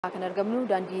Kan argamnu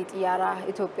daandii xiyyaara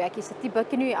Ethiopian keessatti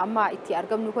bakki nuyi amma itti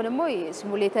argamnu kun immoo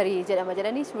simulaatorii jedhama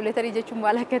jedhanii simulaatorii jechuun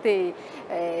maal akka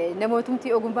ta'e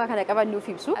namootumti ogummaa kana qaban nuuf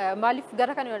ibsu. Maaliif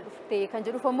gara kana dhufte kan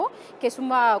jedhuuf immoo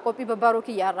keessummaa qophii babbaaroo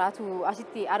kiyya har'aatu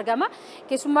asitti argama.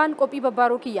 Keessummaan qophii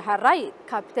babbaaroo kiyya har'aa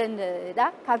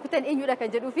kaapiteenidha. Kaapiteen eenyudha kan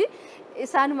jedhuufi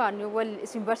isaanumaan wal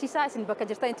isin barsiisaa isin bakka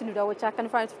jirtanitti nu daawwachaa akka nu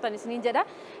faana turtan isiniin jedha.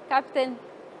 Kaapiteen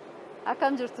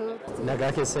akkam jirtu? Nagaa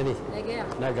keessanii?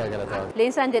 Nagaa galataa.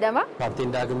 Leensaan jedhama.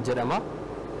 Kaappiteen Daagim jedhama.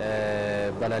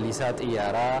 Balaliisaa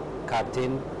xiyyaaraa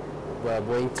kaappiteen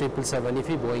Boeing 777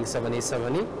 fi Boeing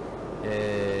 787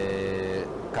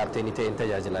 kaappiteenii ta'een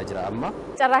tajaajilaa jira amma.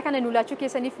 Carraa kana nu laachuu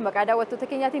keessaniif maqaa daawwattoota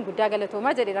keenyaatiin guddaa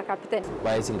galatoomaa jedheera kaapiteen.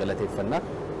 Baay'ee isin galateeffanna.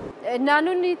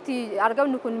 Naannoon itti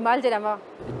argamnu kun maal jedhama?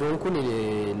 Iddoon kun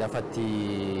lafatti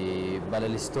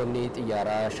balalistoonni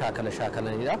xiyyaaraa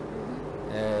shaakalaniidha.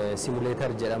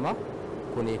 Simulator jedhama.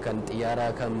 Kuni kan xiyyaara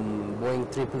kan Boeing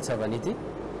 777 ti.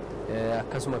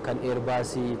 Akkasuma kan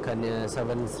Airbus kan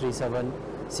 737,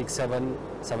 67,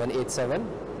 787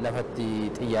 lafatti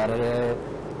xiyyaara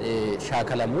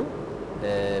shaakalamu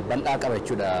bal'aa qaba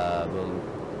jechuudha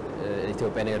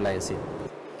Ethiopian Airlines.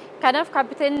 Kanaaf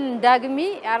kaappiteen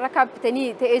Daagimii har'a kaappiteenii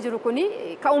ta'ee jiru kuni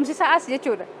ka'umsi sa'aas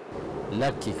jechuudha.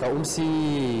 Lakki ka'umsi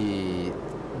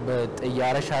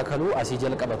xiyyaara shaakaluu asii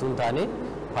jalqabatuun taane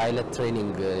pilot training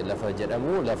lafa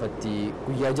jedhamu lafatti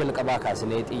guyyaa jalqabaa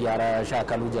kaasnee xiyyaara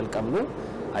shaakaluu jalqabnu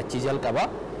achi jalqaba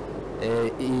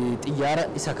xiyyaara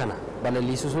isa kana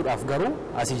balaliisuudhaaf garuu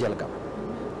asii jalqaba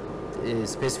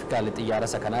specifically xiyyaara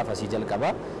isa kanaaf asii jalqaba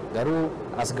garuu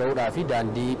as ga'uudhaaf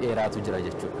daandii dheeraatu jira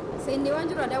jechuudha. Seenni waan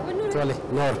jiru daawwannu tole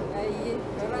noor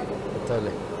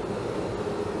tole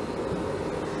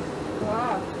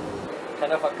wow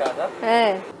kana fakkaata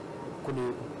kun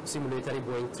simulaatorii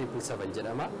Boeing 777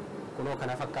 jedhama kunoo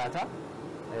kana fakkaata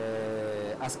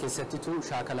as keessattitu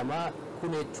shaakalamaa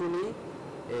kun jechuun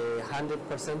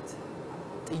 100%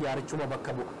 xiyyaarichuma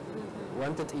bakka bu'a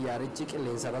wanta xiyyaarichi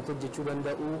qilleensa irratti hojjechuu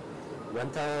danda'u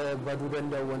wanta baduu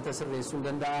danda'u wanta sirreessuu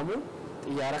danda'amu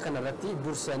xiyyaara kana irratti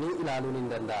dursanii ilaaluun hin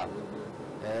danda'amu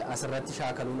asirratti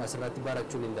shaakaluun asirratti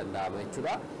barachuun hin danda'ama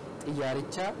jechuudha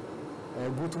xiyyaaricha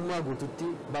guutummaa guututti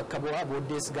bakka bu'aa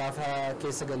booddees gaafa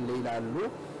keessa gallee ilaallu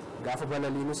gaafa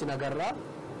balaliinu sin agarra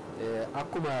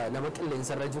akkuma nama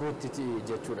qilleensa irra jirutti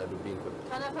jechuudha dubbiin kun.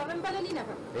 Kanaaf har'an balaliina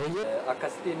fa?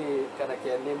 Akkasitiin kana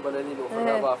kenneen balaliinu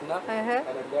ofirraa baafna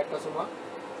kanallee akkasuma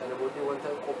sana booddee wanta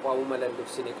qophaa'uu malan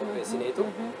dursinee qopheessineetu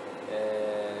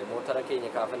motora keenya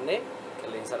kaafannee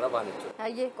qilleensa irra baana jechuudha.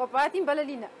 Hayyee qophaa'aatiin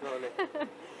balaliina.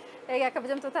 Egaa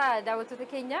kabajamtoota daawwattoota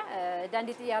keenya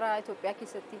daandii xiyyaara Itoophiyaa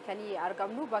keessatti kan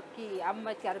argamnu bakki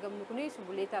amma itti argamnu kun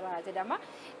simulaatorii jedhama.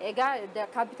 Egaa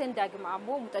kaappiteen Daagim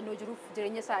ammoo muuxannoo jiruuf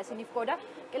jireenya isaa isiniif qooda.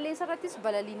 Qilleensa irrattis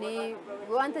balaliinee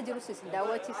wanta jirus isin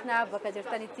daawwachiisna bakka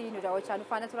jirtanitti nu daawwachaa nu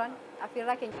faana turan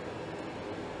affeerraa keenya.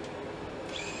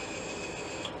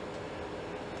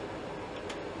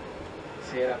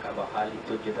 Seera qaba haalli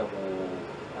itti hojjetamu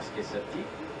as keessatti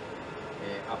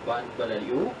abbaan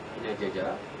balali'uu hin ajaja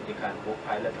inni kaan immoo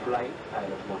pilot flying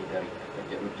pilot monitoring kan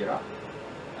jedhu jira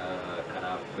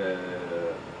kanaaf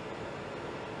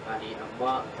ani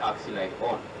amma taxi light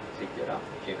on si jira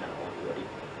ishee kana on godhi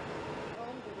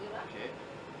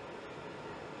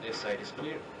this side is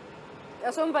clear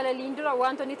Osoon balaliin dura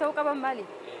wantoonni ta'uu qaban maali?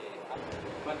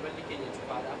 balballi keenya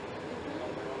cufaadha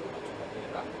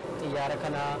xiyyaara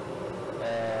kana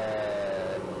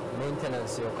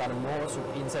maintenance yookaan immoo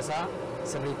suphiinsa isaa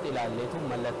sirriitti ilaalleetu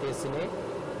mallatteessinee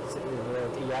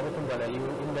xiyyaarri kun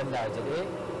balali'uu hin danda'a jedhee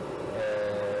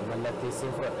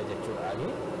mallatteessee fudhadha jechuudha.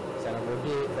 Sana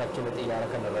booddee rakkina xiyyaara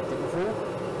kana irratti dhufu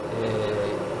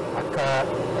akka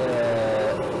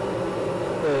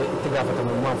itti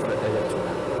gaafatamummaan fudhadha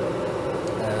jechuudha.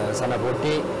 Sana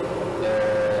booddee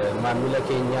maamila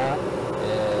keenya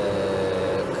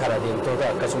karaa deemtoota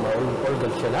akkasuma ol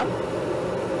galchina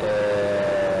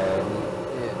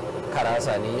karaa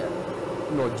isaanii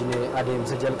wajjin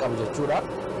adeemsa jalqabu jechuudha.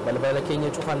 Balbala keenya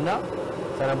cufanna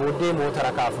sana booddee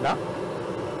motora kaafna.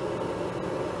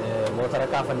 Motora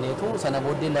kaafanneetu sana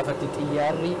booddee lafatti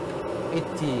xiyyaarri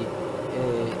itti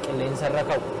qilleensa irra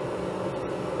ka'u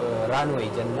runway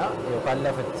jenna yookaan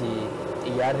lafatti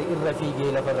xiyyaarri irra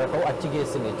fiigee lafa irra ka'u achi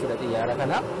geessina jechuudha. Xiyyaara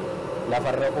kana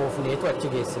lafarra oofneetu achi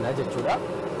geessina jechuudha.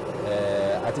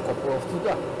 Ati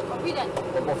qophooftuudha?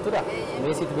 Qophooftuudha?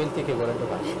 Mee siit beeltii kee godhadhu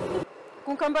qaba.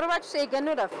 Kun kan barbaachisu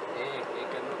eeggannoodhaaf.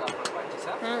 Eeggannoodhaaf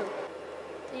barbaachisa.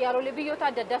 Xiyyaarolee biyyoota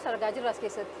adda addaas argaa jirra as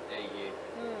keessatti.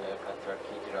 Kan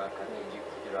Turtii jira, kan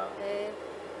Egypt jira.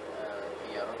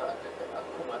 Xiyyaarota adda addaa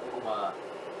akkuma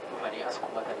dhufanii as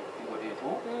qubatanitti godheetu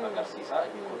agarsiisa.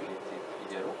 Inni kun itti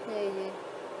jedhu.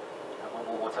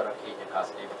 motora keenya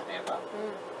kaasnee bitneerra.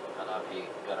 Kanaaf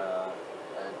gara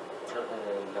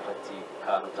lafatti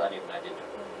kaanu taanirra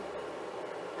jechuudha.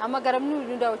 Amma garamnu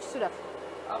nu daawwachiisuudhaaf.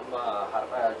 Amma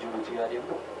har'a Jibuutii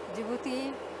adeemnu.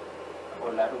 Jibuutii.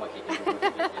 Ollaadhuma keenya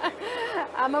Jibuutii.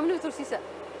 Amma nu tursiisa.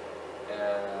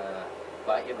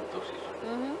 Baay'ee nu tursiisu.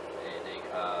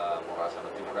 Daqiiqaa muraasa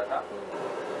nutti fudhata.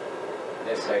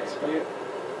 Left side is clear.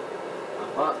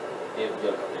 Amma deemu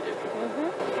jalqabne jechuudha.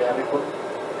 Xiyyaarri kun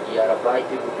xiyyaara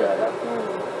baay'ee guddaadha.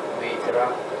 Meetira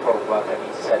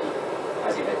 73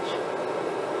 asii achi.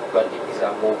 Bal'inni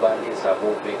isaa immoo baay'een isaa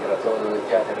immoo meetira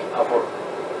 64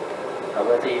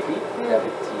 qabatee fi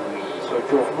lafitti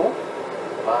sochoofnu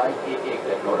baay'ee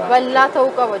eeggannoodhaan. Bal'aa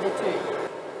ta'uu qaba jechuudha.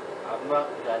 Amma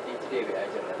daandiitti deebi'aa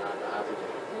jirra naanna'aatu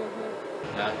jira.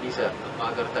 Daandii isa amma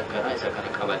agartan kana isa kana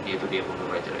qabanneetu deemu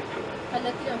nurra jira jechuudha.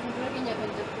 Kallattiidhaan fuuldura keenya kan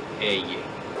jiru. Eeyyee.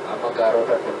 Amma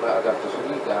gaarota dhimma agartu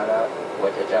suni gaara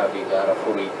wacacaa fi gaara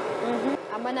furii.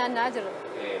 Amma naanna'aa jira.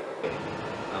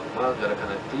 Amma gara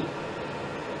kanatti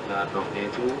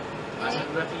naannofneetu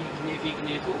asirra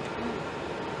fiigneetu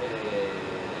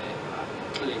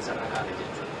qilleensarra kaane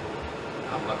jechuudha.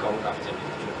 Amma ka'uudhaaf jennu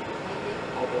jechuudha.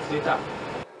 Qophooftee ta'a.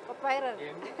 Qophaa'eera.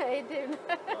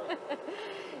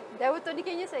 Daawwattoonni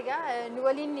keenyas egaa nu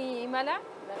waliin imala.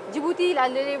 Jibuutii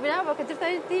ilaallee deebinaa bakka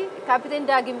jirtanitti Kaappiteen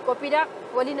Daagim qophiidhaa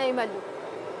waliin imallu.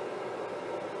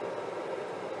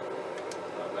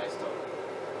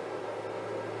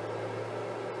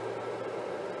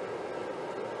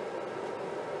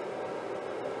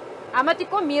 Amma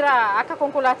xiqqoo miira akka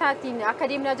konkolaataatiin akka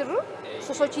deemnaa jirru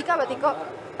sosochii qaba xiqqoo.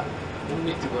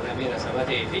 Humni itti godhameera saba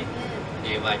ta'ee fi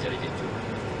deemaa jira jechuudha.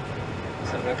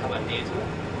 Sirra qabanneetu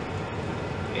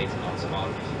meetiin sama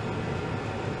olfi.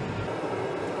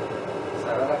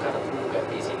 Sarara kana fuudhuu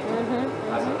gadhiisanii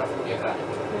asirra fuudhee kaana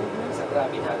jechuudha. Asirraa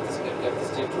bitaattis gargaartis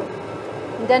jechuudha.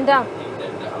 Hin danda'amu. Hin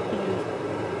danda'amu.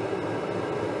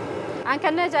 An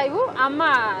kan ajaa'ibu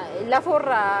amma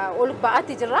lafoorra ol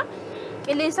ba'aatti jirra.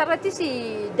 Qilleensa irrattis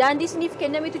daandii isiniif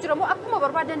kennameetu jira moo akkuma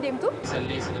barbaadan deemtu?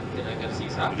 Sallee isinitti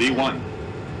agarsiisa. V1.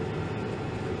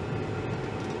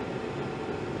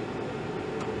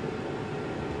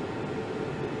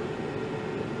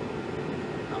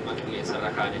 Amma qilleensa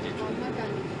irra kaane jechuudha.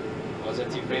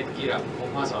 Positive rate gira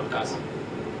uumaa isa ol kaase.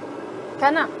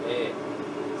 Kana?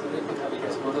 Sirriitti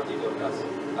qabiyyas positive ol kaase.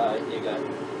 Eegaa.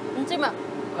 Incima.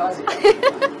 Kaase.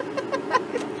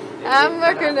 Amma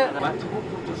kana. Wanti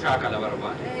hundumtuu shaakala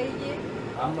barbaade.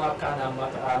 Amma akkaan amma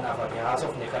ta'anaaf ati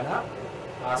haasofne kana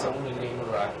haasa'uun illee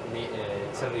nurraa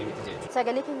sirrii miti jechuudha.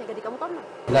 Sagalee keenya gadi qabu qabna?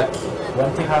 Lakki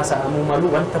wanti haasa'amuu malu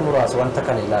wanta muraasa wanta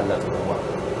kana ilaallatu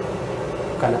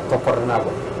kana tokkorra naa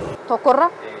godha. Tokkorra?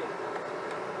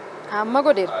 Amma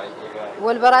godheera.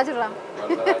 Wal baraa jirra.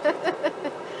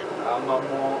 Amma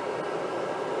immoo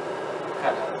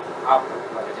kana aappu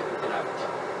mata jedhutti naaficha.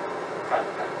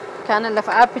 Kana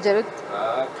lafa aappi jedhutti.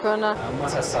 Kana. Amma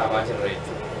sassaabaa jirra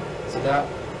jechuudha. Sida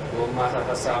gommaa isaa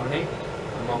sassaabne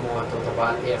amma immoo wantoota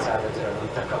baay'ee isaarra jiran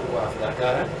wanta qabuudhaaf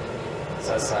gargaaran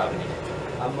sassaabne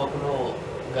jechuudha. Amma kunoo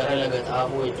gara laga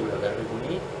xaafuu jechuudha garri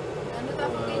kunii. Naannoo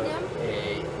xaafuu keenyaa?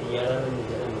 Xiyyaara inni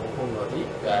jedhamu humnooti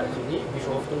gaara suni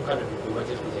bishooftuun kana dudduuba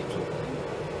jirti jechuudha.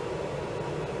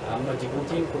 Amma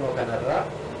Jibuutiin kunoo kanarraa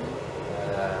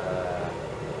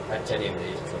acha deemne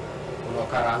jechuudha. Kunoo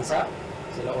karaansaa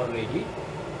sila already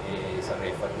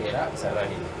sirreeffadheera isarraa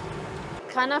deemne.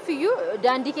 Kanaafiyyuu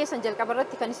daandii keessan jalqaba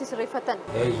irratti kan isin sirreeffatan.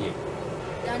 Eeyyee.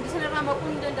 Daandii sanarraa maquu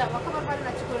hin danda'amu. Akka barbaadan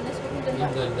achi godhanis godhuu hin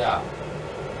danda'amu. Hin danda'amu.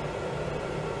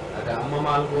 Egaa amma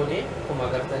maal goonee akkuma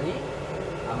agartanii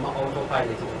amma auto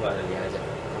paayileetiitu balali'aa jira.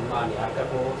 Amma ani harka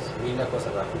koo miila koo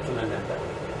sirraa kuchuu nan danda'a.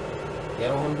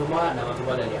 Yeroo hundumaa namatu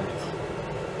balali'a miti.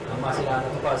 Amma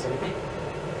silaanatu baasirti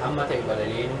amma ta'e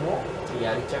balali'een immoo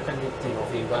xiyyaaricha akka inni ittiin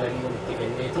ofiin balali'uun itti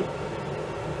kenneeti.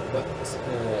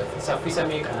 Saffisa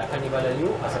meeqaan akka inni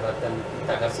balali'u asirratti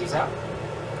itti agarsiisa.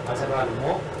 Asirraan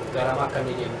immoo garama akka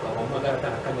inni deemu qabu. Amma gara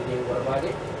kan akka inni deemu barbaade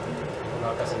kun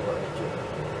akkasii godha jechuudha.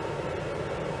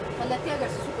 Kallattii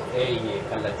agarsiisuu qabu. Eeyyee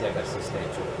kallattii agarsiista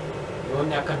jechuudha. Yoo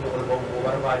inni akka inni ol ba'u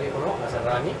barbaade kunoo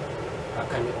asirraani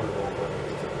akka inni ol ba'u godha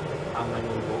jechuudha. Amma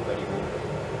inni ol ba'u gadi ba'u.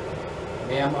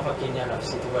 Mee amma fakkeenyaan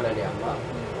absiitu balali'a amma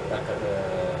akka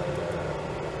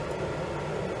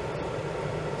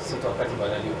situ akkati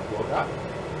balali'u godha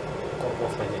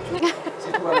qophooftan jechuudha.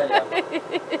 Situ balali'a.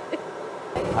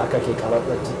 Harka kee qabadhu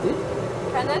achitti.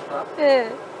 Kanan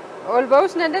ol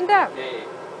ba'uus nan danda'a.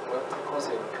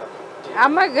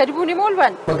 Amma gadi bu'uun immoo ol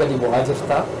ba'an. Amma gadi bu'aa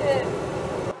jirta.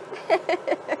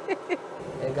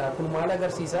 Egaa kun maal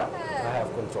agarsiisa? I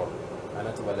have control.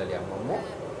 Anatu balali'a amma immoo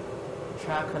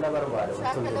shaakala barbaada.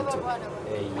 Shaakala barbaada.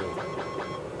 Eeyyee.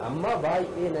 amma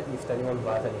baay'ee na dhiiftanii ol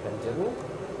baatanii kan jedhu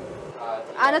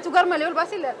Ana tu garmalee ol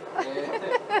baasilla.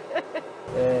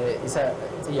 isa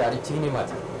xiyyaarichi hin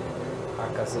himata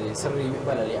akkas sirrii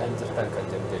balali'an jirtan kan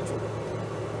jedhu jechuudha.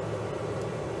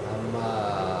 Amma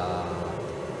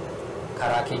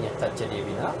karaa keenyatti achi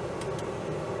deebina.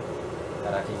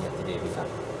 Karaa keenyatti deebina.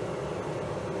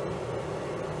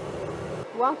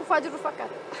 Waan kufaa jiru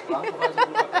fakkaata. Waan kufaa jiru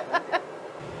fakkaata.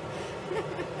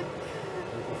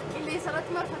 Qilleensa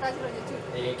irratti marfataa jira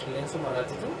jechuudha. Qilleensuma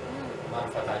irrattitu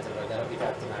marfataa jira gara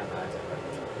bitaatti naanna'aa jira.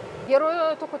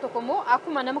 Yeroo tokko immoo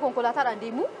akkuma nama konkolaataadhaan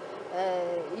deemu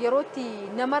yerootti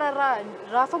namarraa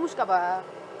raafamus qaba.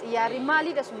 Xiyyaarri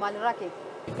maaliidha sun maalirraa ka'e?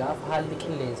 Gaafa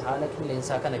haala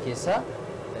qilleensaa kana keessa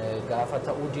gaafa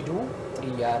ta'uu diduu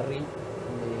xiyyaarri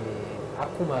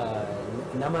akkuma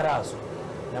nama raasu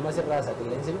nama sirraasa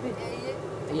qilleensi biti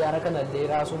xiyyaara kana illee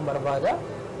raasuun barbaada.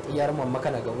 Xiyyaaruma amma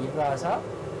kana gawwiin raasaa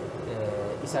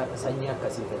isa sanyii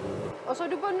akkasii fayyadamu. Osoo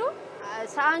dubbannu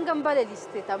sa'aan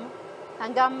gambalaliiste tamu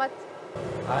hanga ammatti.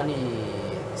 Ani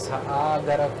sa'a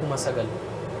gara 9,000.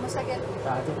 9,000.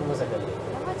 Sa'aatii 9,000.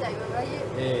 Nama ajaa'iba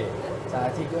baay'ee.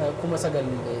 Sa'aatii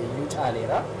 9,000 iyyuu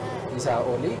caaleera. Isaa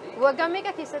olii. Waggaa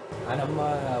meeqa keessatti? Ani amma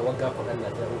waggaa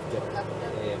 10 daruuf jira.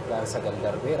 Waggaa 9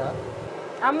 darbeera.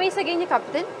 Amma isa geenye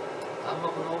kaappiteen? Amma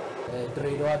kunoo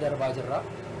Direedawaa darbaa jirra.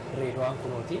 Direedawaan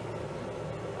kunooti.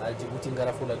 Jibuutiin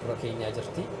gara fuula dura keenyaa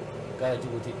jirti. Gara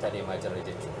Jibuutiitti adeemaa jirra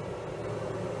jechuudha.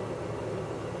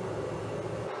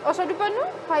 Osoo dubbannu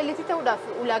paayileetii ta'uudhaaf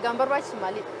ulaagaan barbaachisu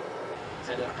maalidha?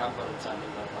 Sadarkaan barumsaa ni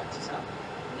barbaachisa.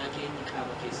 Nageenyi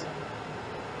qaama keessaa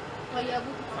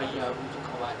fayyaa guutuu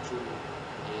qabaachuu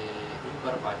ni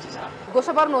barbaachisa.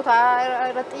 Gosa barnootaa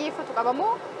irratti xiyyeeffatu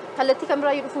qabamoo kallattii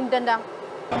kamirraa dhufuu ni danda'ama?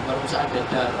 Barumsa adda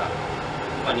addaa irraa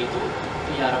dhufaniitu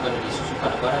xiyyaara balaliisuu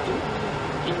kana baratu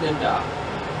hin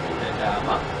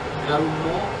danda'ama. Garuu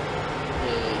immoo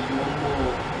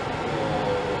yommuu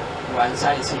waan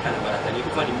saayinsii kana baratanii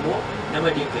dhufan immoo nama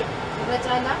deeggara. Irra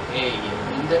caalaa?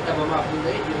 Hin dadhabamaaf hin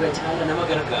ta'e irra caalaa nama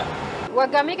gargaara.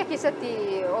 Waggaa meeqa keessatti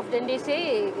of dandeessee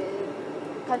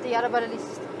kan xiyyaara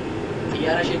balaliisiste?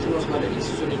 Xiyyaara isheetiin os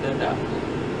balaliisisuun hin danda'amu.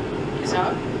 Isa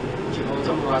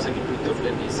ji'oota muraasa gidduutti of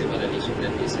dandeessee balaliisuu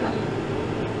dandeessa.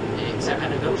 Isa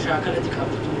kana garuu shaakalatti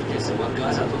qabdutu murteessa. Waggaa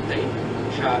isaa tokko ta'e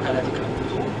shaakalatti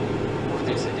qabdutu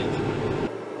murteessa jechuudha.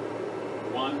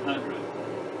 100,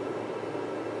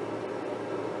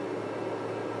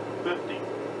 50,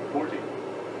 40,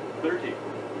 30,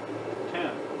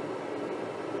 10.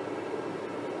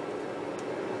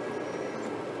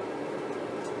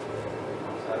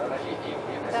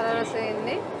 Sarara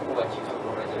seenne. Hubachiisuu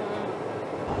nurra jira.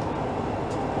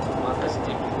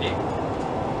 Akkasitti illee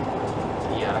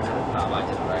xiyyaara kana dhaabaa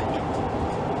jirra jechuudha.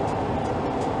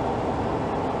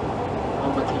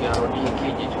 Amma xiyyaaronni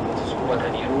keenya Jibuutis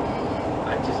qubataniiru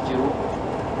achis jiru.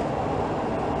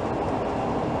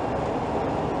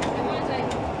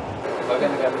 Baga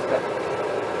nagaa dhuftan.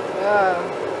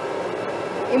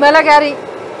 Imala gaarii.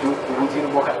 Jibuutiin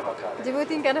immoo kana fakkaata.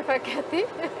 Jibuutiin kana fakkaatti.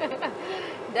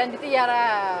 Daandii xiyyaara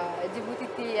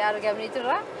Jibuutiitti argamnee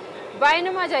jirra. Baay'ee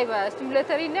nama ajaa'iba.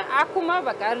 Stimuleetariin akkuma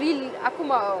bakka riil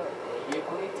akkuma.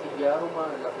 Kun xiyyaaruma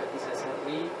lafa isa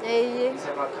sirrii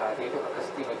isa fakkaateetu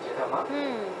akkasitti hojjetama.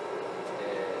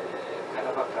 Kana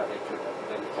fakkaata jechuudha.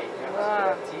 Galli keenya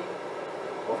asirratti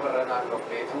ofirra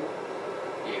naannofneetu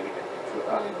deebina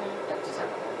jechuudha. Achi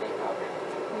sana illee kaa'ame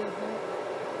jechuudha.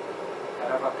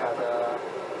 Kana fakkaata.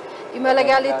 Imala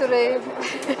gaarii ture.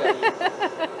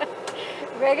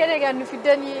 Baga nagaan nu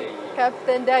fidanii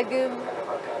Kaappiteen Daagim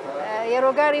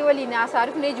yeroo gaarii waliin haasaa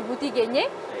dhufnee Jibuutii geenye.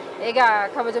 Egaa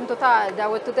kabajamtoota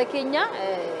daawwattoota keenya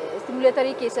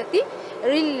stimuleetarii keessatti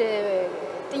riil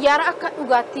xiyyaara akka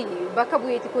dhugaatti bakka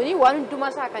bu'eeti kuni waan hundumaa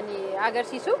isaa kan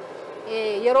agarsiisu.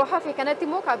 Yeroo hafe kanatti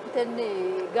immoo Kaappiteen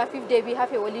gaaffiif deebii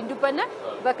hafe waliin dubbanna.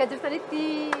 Bakka jirtanitti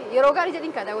yeroo gaarii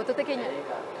jedhin kan daawwattoota keenya.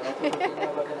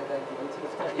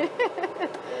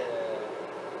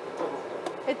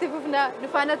 Itti fufna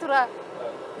dhufaana tura.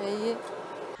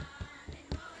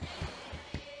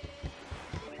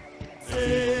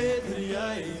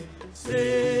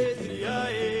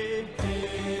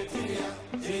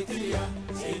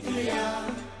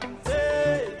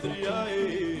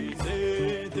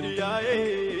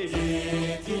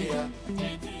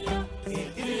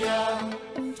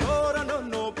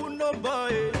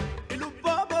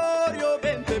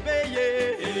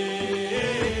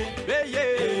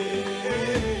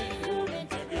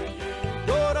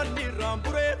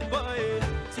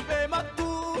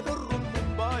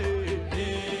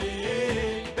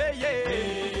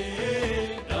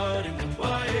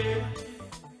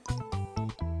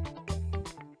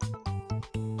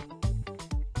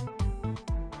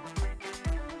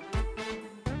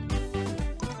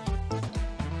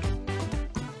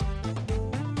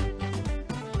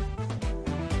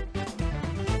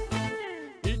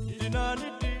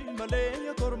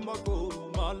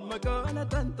 magana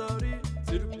tantari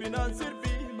sirbinan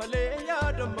sirbi maleya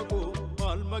damako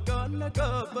mal magana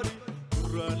kabari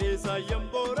durale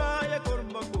sayambora ya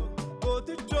kormako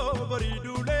koticho bari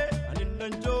dule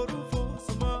aninnan joru fo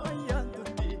suma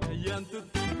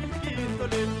ayantuti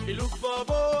milkintole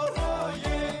ilubabor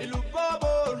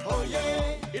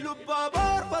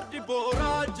ilubabor parti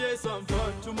bora je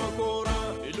samfachu makora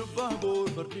ilubabor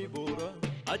parti bora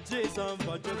ajje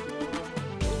samfachakora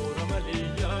ora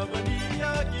maliya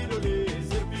baniya kilole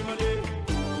sirbi male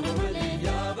ora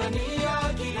maliya baniya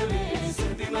kilole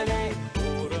sirbi male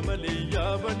ora maliya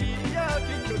baniya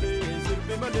kilole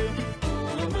sirbi male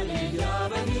ora maliya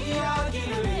baniya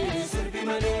kilole sirbi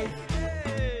male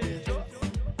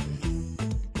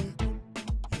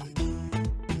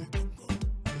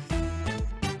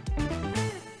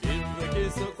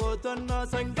Sokotana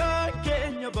sangan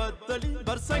Kenya batali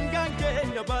barsangan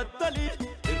Kenya batali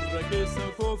irrake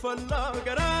soko falla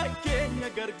gara Kenya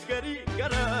gargari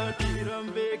gara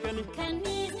tirambe kani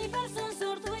kanni barsan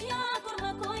sortu ya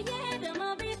kurma koye dama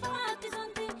bifati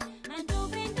santi mandu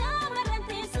benda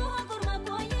marante so kurma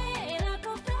koye era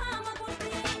kofta ma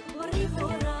kurti bori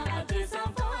bora ate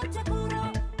safa chakura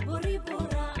bori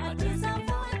bora ate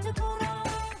safa chakura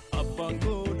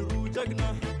abbango duru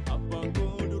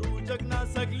jagna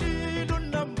saglilun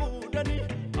namudani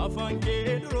afange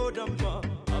duro damma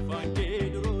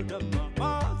ma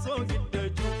so gidda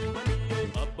jumani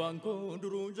abbango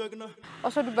duru jagna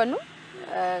Osoo dubbannu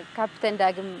Kaappiteen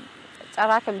Daagim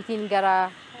caraa kamitiin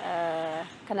gara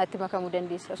kanatti makamuu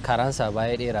dandeessa? Karaan isaa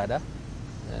baay'ee dheeraadha.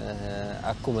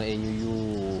 Akkuma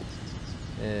eenyuyyuu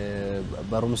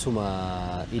barumsuma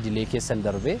idilee keessan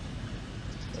darbee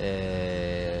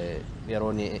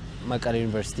yeroon Maqalee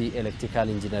University Electrical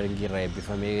Engineering irraa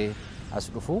eebbifamee as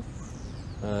dhufu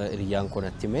hiriyyaan kun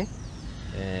natti hime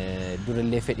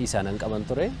durillee fedhii isaan qaban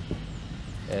ture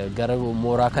gara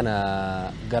mooraa kana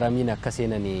garamiin akka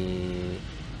seenanii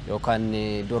yookaan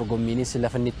dorgommiinis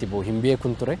lafa inni itti bu'u hin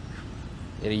beekun ture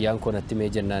hiriyyaan kun natti hime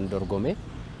jennaan dorgome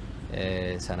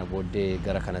sana booddee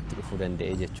gara kanatti dhufuu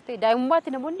danda'e jechuudha. Daa'imummaatti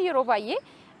namoonni yeroo baay'ee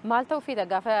maal ta'uu fedha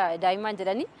gaafa daa'imman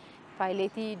jedhanii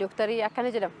paayileetii dooktarii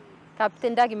akkana jedhama.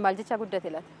 Kaappiteen Daagim maal jecha guddate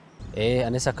laata?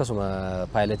 Anis akkasuma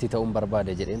paayiletii ta'uun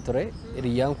barbaade jedheen ture.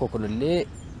 Hiriyyaan koo kunillee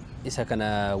isa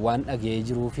kana waan dhaga'ee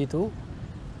jiruufitu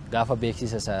gaafa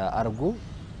beeksisa isa argu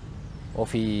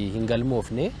ofii hin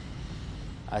galmoofne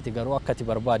ati garuu akkati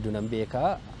barbaaddu nan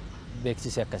beekaa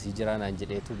beeksisi akkasii jira naan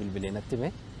jedheetu bilbilee natti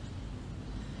hime.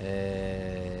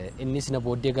 Innis na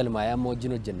booddee galmaa'ee amma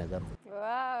wajjin hojjenna garuu.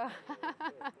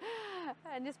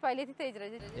 Innis paayiletii ta'ee jira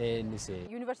jechuudha. Innis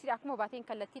Yuunivarsiitii akkuma baateen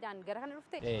kallattiidhaan gara kana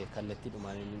dhufte?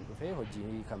 Kallattiidhumaan inni dhufee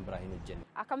hojii kan biraa hin hojjenne.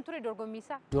 Akkam ture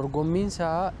dorgommiinsaa?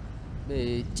 Dorgommiinsaa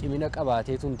cimina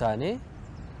qabaateetu hin taane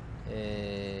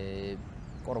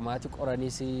qormaati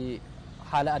qoraniis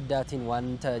haala addaatiin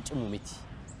wanta cimu miti.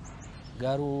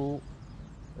 Garuu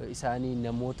isaanii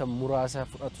namoota muraasa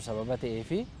fudhatu sababa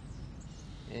ta'eefi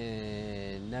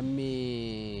namni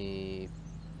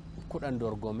 10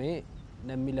 dorgomee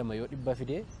namni 2 yoo 100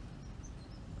 fide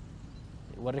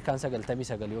warri kaan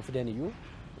 99 yoo fidan iyyuu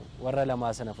warra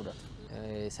lamaa sana fudhatu.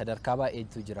 Sadarkaa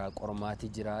baay'eetu jira, qormaati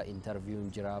jira,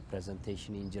 interviewin jira,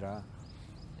 presentationin jira.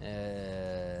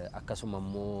 Akkasuma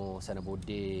immoo sana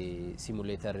booddee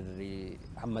simulatorri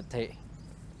hamma ta'e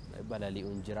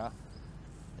balali'uun jira.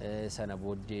 Sana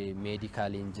booddee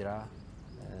meedikaaliin jira.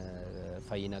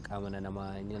 Fayyina qaama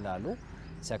namaa inni ilaalu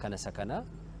isa kana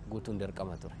guutuun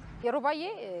dirqama ture. Yeroo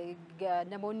baay'ee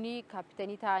namoonni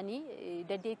kaapitanii ta'anii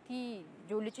dandeettii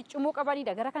ijoollee ciccimoo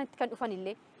qabanidha gara kanatti kan dhufan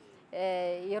illee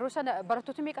yeroo sana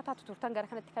barattoota meeqa taatu turtan gara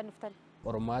kanatti kan dhuftan?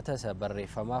 Qormaata isa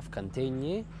barreeffamaaf kan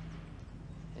teenye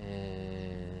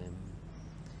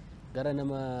gara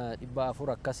nama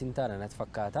 400 akkas hin taane natti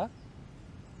fakkaata.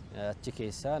 Achi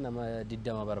keessaa nama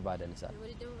 20 barbaadan isaa.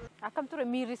 Akkam ture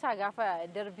miirri isaa gaafa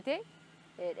darbite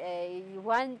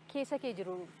waan keessa kee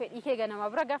jiru fedhii kee ganama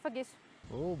bira gaafa geessu?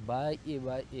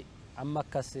 Baay'ee amma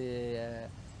akkas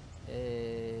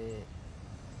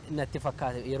natti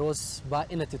fakkaate yeroos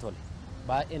baay'ee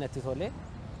natti tole.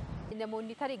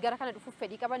 Namoonni tarii gara kana dhufuuf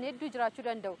fedhii qaban hedduu jiraachuu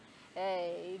danda'u.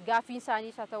 Gaaffiin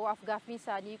isaanii haa ta'u gaaffiin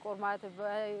isaanii qormaata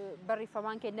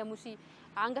barreeffamaan kennamus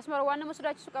hangasuma waan nama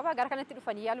sodaachisu qaba gara kanatti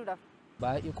dhufanii yaaluudhaaf.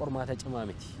 Baay'ee qormaata cimaa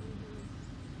miti.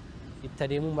 Itti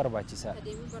adeemuun barbaachisaa.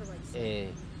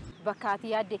 Bakka ati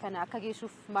yaadde kana akka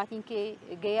geessuuf maatiin kee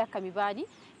gahee akkamii ba'anii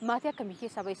maatii akkamii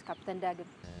keessaa ba'es Kaappiteen Daagim?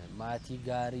 Maatii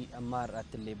gaarii amma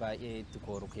har'aatti illee baay'ee itti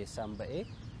kooru keessaan ba'ee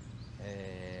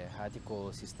haati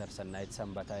koo Sister Sannaayit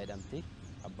Sanbataa jedhamti.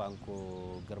 Abbaan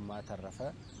koo Girmaa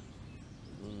Tarrafa.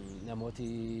 Namooti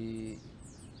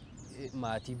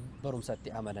maatii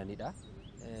barumsatti amananidha.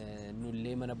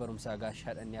 nullee mana barumsaa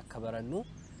gaashaadhaan akka barannu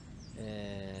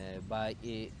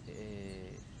baay'ee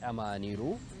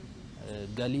amaaniiru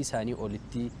galii isaanii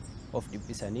olitti of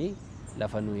dhiphisanii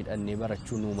lafa nu hidhannee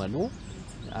barachuu nu malu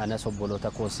ana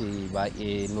sobboloota koos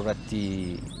baay'ee nurratti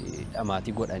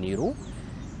amaatii godhaniiru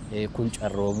kun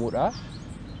carroomuudha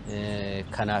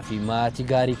kanaafi maatii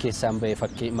gaarii keessaan ba'e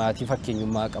maatii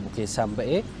fakkeenyummaa qabu keessaan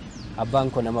ba'e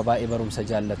abbaan ko nama baay'ee barumsa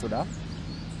jaallatudha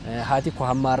haati ko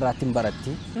hamma har'aatti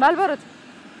baratti maal baratu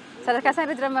sadarkaa isaan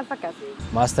irra jiran maal fakkaatu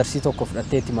maastarsii tokko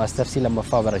fudhatteetti maastarsii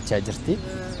lammaffaa barachaa jirti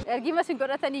ergi masin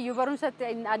godhatanii iyyuu barumsatti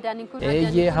addaan kun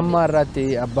eeyyee hamma har'aatti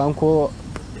abbaan ko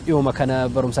dhiyooma kana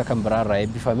barumsa kan biraarraa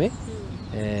eebbifame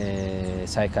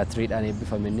saayikaatiriidhaan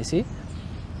eebbifame innis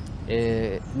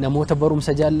namoota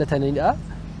barumsa jaallatanidha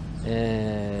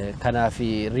kanaafi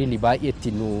riili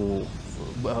baay'eetti nu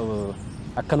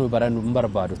akka nu barannu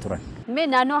barbaadu turan. Mee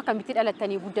naannoo akkamitti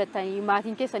dhalattanii guddattanii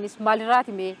maatiin keessanis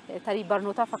maalirraati mee tarii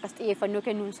barnootaaf akkas xiyyeeffannoo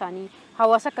kennuun isaanii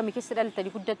hawaasa akkamii keessa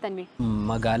dhalattanii guddattan mee?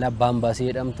 Magaalaa Baambaasii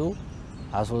jedhamtu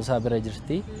Asoosaa bira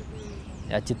jirti.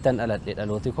 Achittan dhaladhe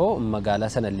dhalooti koo magaalaa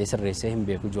sanallee sirreessee hin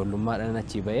beeku ijoollummaadhaan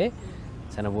achi ba'ee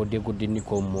sana booddee guddinni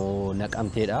koo immoo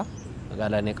Naqamteedha.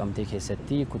 Magaalaa Naqamtee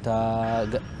keessatti kutaa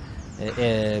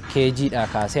KG'dhaa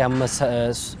kaasee hamma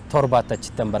 7tti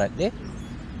achittan baradhe.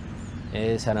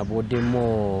 Sana booddee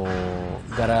immoo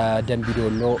gara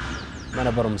Dambidolloo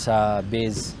mana barumsaa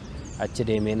Beez achi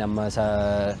deemeen amma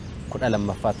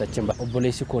 12ffaatti achi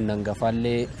obboleessi koo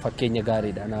hangafaallee fakkeenya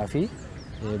gaariidha naafi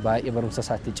baay'ee barumsa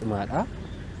isaatti cimaadha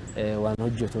waan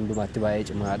hojjetu hundumaatti baay'ee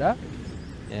cimaadha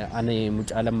ani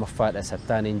mucaa lammaffaadha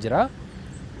sattaaneen jira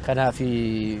kanaafi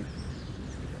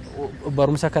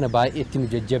barumsa kana baay'ee itti nu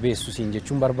jajjabeessu siin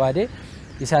jechuun barbaade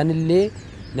isaanillee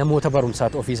namoota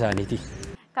barumsaatu ofii isaaniiti.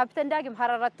 Kaappiteen Daagim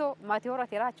hararrattoo maatii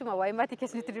horateera achuma waa'ee maatii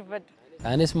keessatti dubbadhu.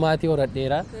 Anis maatii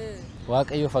horadheera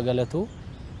waaqayyo fagalatu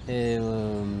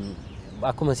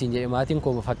akkuma siin jedhe maatiin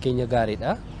koo fakkeenya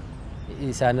gaariidha.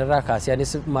 Isaanirraa kaasee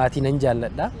anis maatii nan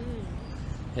jaalladha.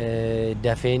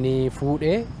 Dafeeni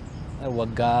fuudhee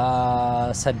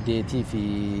waggaa 8 fi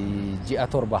ji'a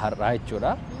 7 har'aa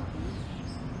jechuudha.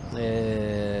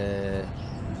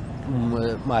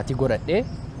 Maatii godhadhee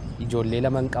ijoollee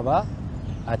lama qaba.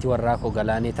 Ati warraa koo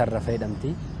Galaanee Tarrafaa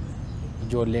jedhamti.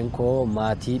 Ijoolleen koo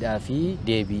maatiidhaa fi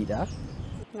deebiidha.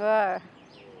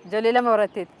 Ijoollee lama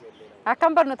horatteeti.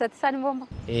 Akkam barnootatti isaan immoo?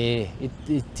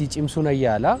 Itti cimsuun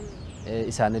ayyaala.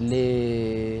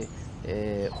 Isaanillee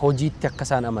hojiitti akka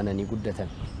isaan amananii guddatan.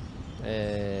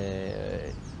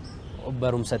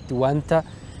 Barumsatti wanta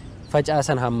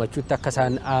facaasan hammachuutti akka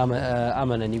isaan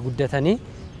amananii guddatanii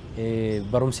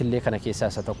barumsillee kana keessaa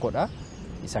isa tokkodha.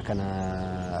 Isa kana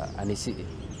anis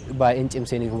baay'een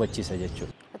cimseen hubachiisa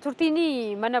jechuudha.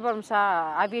 Turtiin mana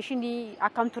barumsaa aviyeeshinii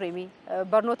akkam ture mee?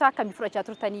 Barnoota akkamii fudhachaa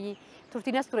turtanii?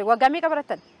 Turtiinas ture waggaa meeqa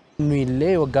barattan?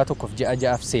 Nuyillee waggaa tokkoof ji'a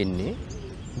ja'aaf seenne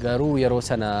garuu yeroo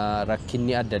sana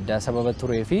rakkinni adda addaa sababa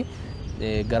turee fi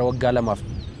gara waggaa 2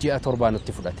 ji'a 7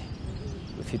 nutti fudhate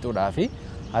fixuudhaafi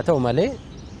haa ta'u malee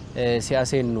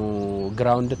siyaaseennu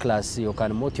ground class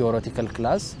yookaan immoo theoretical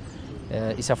class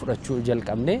isa fudhachuu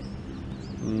jalqabne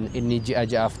inni ji'a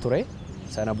ja'aaf ture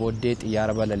sana booddee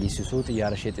xiyyaara balaliisisuu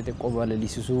xiyyaara ishee xixiqqoo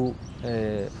balaliisisuu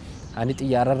ani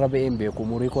xiyyaararra ba'een beeku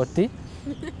umurii kootti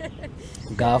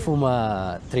gaafuma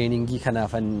treeningii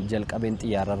kanaafan jalqabeen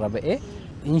xiyyaararra ba'ee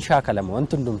inshaakalama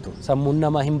wanti hundumtu sammuun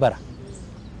namaa hin bara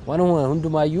wanuma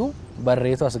hundumaayyuu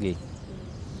barreetu as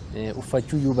geenye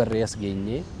uffachuuyyuu barree as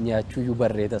geenye nyaachuuyyuu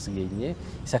barreetu as geenye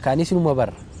isa kaanis numa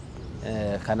barra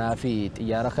kanaafi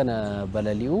xiyyaara kana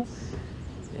balali'uu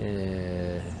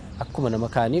akkuma nama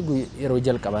kaanii yeroo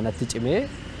jalqabanatti cimee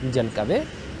hin jalqabe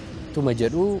tuma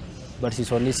jedhu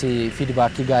barsiisonnis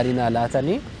feedbackii gaarii naa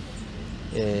laatanii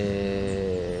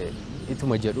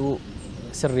ituma jedhu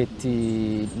sirriitti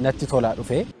natti tolaa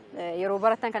dhufe. Yeroo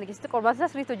baratan kana keessatti qormaata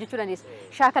sirriitti hojjechuudhaanis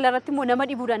shaakala irratti immoo nama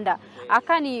dhibuu danda'a.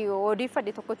 Akkaan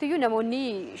odeeffadhe tokkotti iyyuu namoonni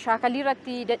shaakalii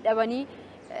irratti dadhabanii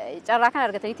carraa kana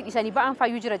argatanii dhiisanii ba'an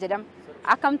faayyuu jira jedhama.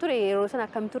 Akkam ture yeroo sana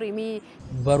akkam ture mi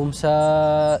barumsa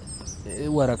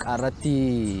waraqaa irratti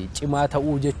cimaa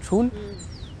ta'uu jechuun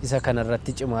isa kana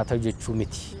irratti cimaa ta'uu jechuu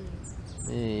miti.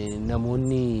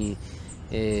 Namoonni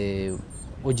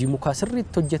hojii mukaa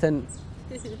sirriitti hojjetan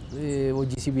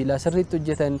hojii sibiilaa sirriitti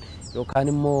hojjetan yookaan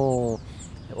immoo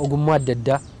ogummaa adda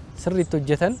addaa sirriitti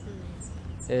hojjetan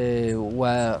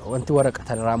wanti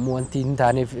waraqatarraa immoo wanti hin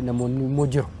taaneef namoonni immoo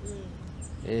jiru.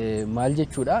 Maal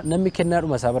jechuudha namni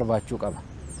kennaadhuma isaa barbaachuu qaba.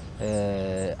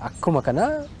 Akkuma kana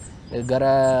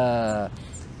gara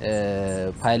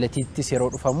paayilatiittis yeroo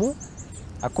dhufamu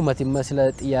akkuma timma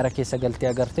sila xiyyaara keessa galtee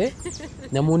agartee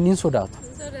namoonni hin sodaatu.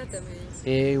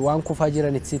 waan kufaa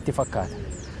jiran itti fakkaata.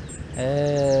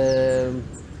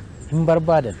 Hin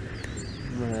barbaadan.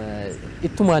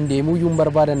 Ittumaan deemuu iyyuu hin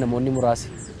barbaadan namoonni muraasi.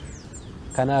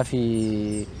 Kanaaf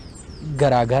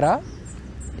garaagaraa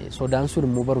sodaan sun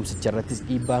immoo barumsicha irrattis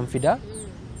dhiibbaan fida.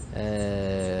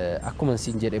 Akkuma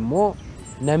isin jedhe immoo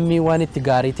namni waan itti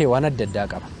gaarii ta'e waan adda addaa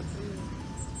qaba.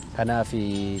 Kanaaf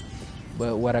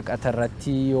waraqata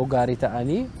irratti yoo gaarii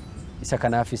ta'anii isa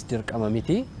kanaafis dirqama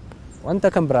miti.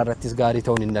 Wanta kan biraa irrattis gaarii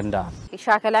ta'uun hin danda'amu.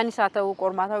 Shaakalaan isaa ta'uu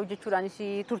qormaataa hojjechuudhaanis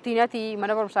turtiinati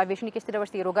mana barumsaa aviyeeshinii keessatti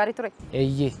dabarsite yeroo gaarii ture.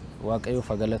 Eeyyee waaqayyoo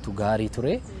fagalatu gaarii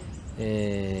ture.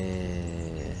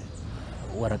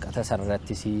 Waraqata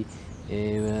sararrattis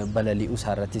balali'uu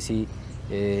isaarrattis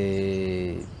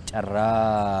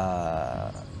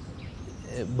carraa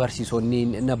barsiisonni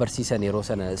na barsiisan yeroo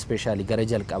sana ispeeshaalii gara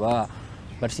jalqabaa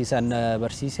barsiisaan na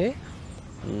barsiise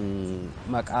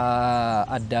maqaa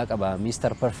addaa qaba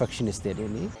Mr. Perfectionist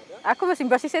jedhanii. Akkuma isin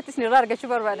barsiisettis nirraa argachuu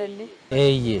barbaadanni.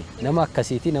 Eeyyee nama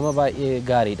akkasiiti nama baay'ee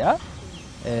gaariidha.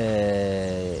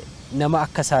 Nama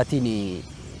akka isaatiin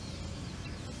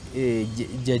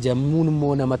jajamuun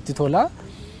immoo namatti tola.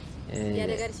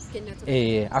 Yaada gaaris kenna.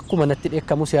 Akkuma natti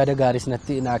dheekkamus yaada gaaris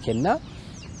natti naa kenna.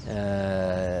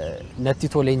 Natti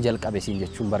toleen jalqabe siin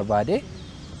jechuun barbaade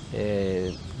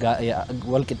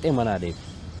wal qixxee manaa deemu.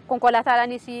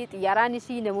 Konkolaataadhaanis xiyyaaraanis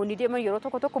namoonni deeman yeroo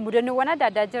tokko mudannoowwan adda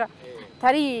addaa jira.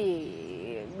 Tarii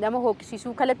nama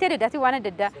hooqisiisuu kallattii adda addaatiin waan adda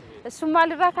addaa. Sun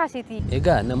maalirraa kaaseeti?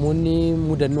 Egaa namoonni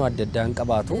mudannoo adda addaa hin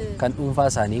qabaatu, kan dhuunfaa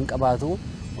isaanii hin qabaatu,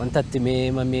 wanta itti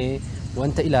meemamee,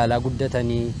 wanta ilaalaa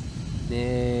guddatanii,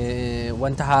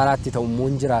 wanta haaraatti ta'u immoo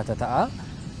hin jiraata ta'a.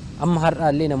 Amma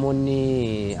har'aallee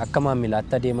namoonni akka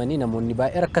maamilaatti adeemanii namoonni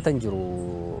baay'ee rakkatan jiru.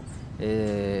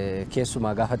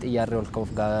 Keessumaa gaafa xiyyaarri ol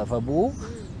ka'uuf gaafa bu'u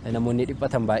namoonni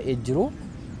dhiphatan baay'ee jiru.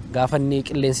 Gaafa inni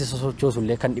qilleensi sosochoosu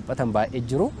illee kan dhiphatan baay'ee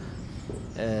jiru.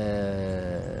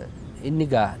 Inni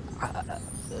gaa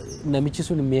namichi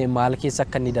sun maal keessa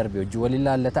akka inni darbe hojii wal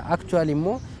ilaallata. Actually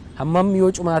immoo hammam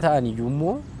yoo cumaa ta'an iyyuu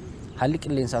immoo haalli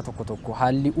qilleensaa tokko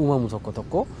haalli uumamu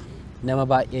tokko nama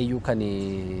baay'ee iyyuu kan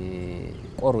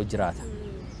qoru jiraata.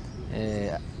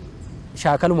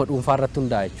 Shaakaluma dhuunfaa irratti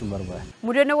hundaa'e jechuun barbaada.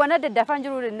 Mudannoowwan adda addaa afaan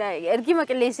jiru ergima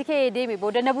qilleensi kee deeme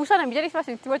booda na buusaan mijareef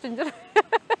asitti wachu hin jiru.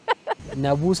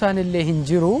 Na buusaan illee hin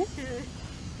jiru.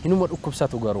 Inuma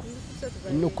dhukkubsatu garuu.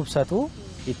 Inni dhukkubsatu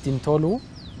ittiin tolu.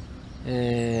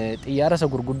 Xiyyaara isa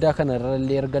gurguddaa kana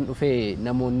irrallee ergan dhufee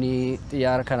namoonni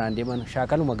xiyyaara kanaan deeman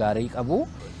shaakaluma gaarii qabu.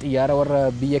 Xiyyaara warra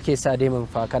biyya keessaa deeman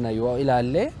fa'aa kana yoo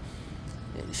ilaalle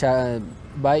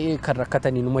baay'ee kan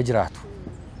rakkatanii numa jiraatu.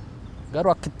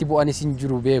 Garuu akka itti bu'anis hin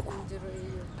jiru beeku.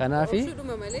 Kanaaf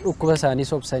dhukkuba isaanii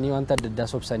sobsanii wanta adda addaa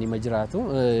sobsanii ma jiraatu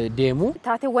deemu.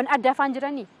 Taateewwan adda afaan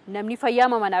jiranii namni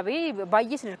fayyaama manaa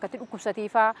baay'ee sadarkatti dhukkubsatee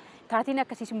fa'aa taateen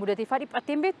akkasiis mudatee fa'aa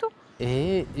dhiphattee hin beektu?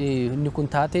 Inni kun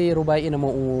taatee yeroo baay'ee nama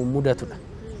mudatudha.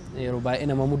 Yeroo baay'ee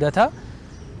nama mudata.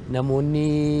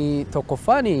 Namoonni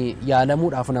tokkoffaan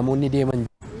yaalamuudhaaf namoonni deeman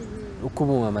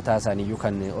dhukkubuma mataa isaanii iyyuu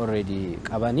kan already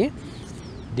qabanii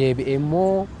deebi'ee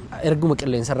immoo erguma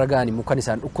qilleensa irra ga'an immoo kan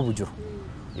isaan dhukkubu jiru.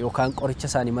 Yookaan qoricha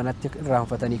isaanii manatti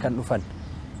irraanfatanii kan dhufan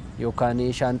yookaan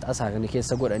shaanxaa isaanii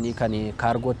keessa godhanii kan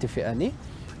kaargootti fe'anii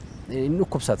hin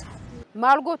dhukkubsatu.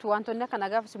 Maal gootu wantoonni kana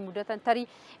gaafa isin mudatan tarii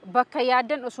bakka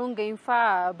yaaddan osoo hin gahin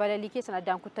fa'aa balalii keessan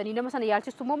addaan kuttanii nama sana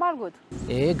yaalchistu immoo maal gootu?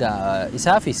 Egaa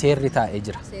isaaf seerri taa'ee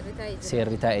jira.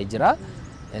 Seerri taa'ee jira.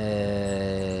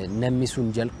 Namni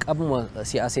sun jalqabuma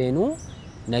si'a seenuu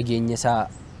nageenya isaa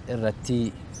irratti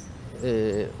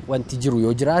wanti jiru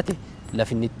yoo jiraate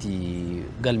lafinni itti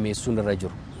galmeessuun irra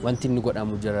jiru. Wanti inni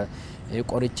godhamu jira.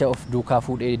 Qoricha of duukaa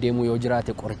fuudhee deemuu yoo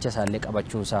jiraate qoricha isaallee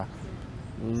qabachuunsaa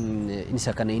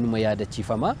isa kana inuma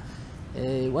yaadachiifama.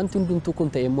 Wanti hundumtuu kun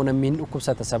ta'e immoo namni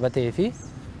dhukkubsata saba ta'ee fi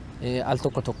al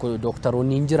tokko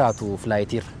dooktaroonni hin jiraatu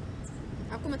flaayitiirra.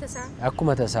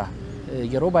 Akkuma tasaa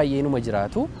yeroo baay'ee inuma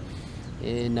jiraatu.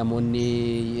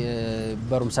 Namoonni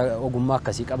barumsa ogummaa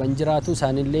akkasii qaban jiraatu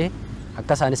isaanillee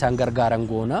akka isaan gargaaran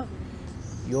goona.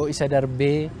 Yoo isa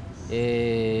darbee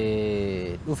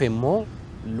dhufe immoo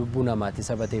lubbuu namaatti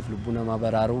sabateef lubbuu namaa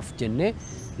baraaruuf jennee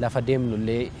lafa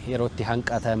deemnullee yeroo itti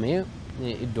hanqatame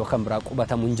iddoo kan biraa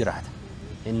qubatamu hin jiraata.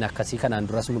 Inni akkasii kanaan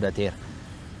duras mudateera.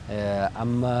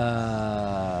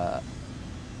 Amma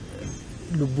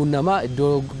lubbuun namaa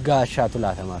iddoo gaashaatu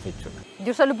laatamaaf jechuudha.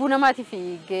 Dursa lubbuu namaatiif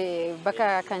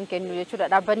bakka kan kennu jechuudha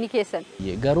dhaabbanni keessan.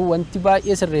 Garuu wanti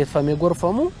baay'ee sirreeffamee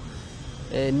gorfamu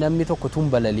namni tokko tun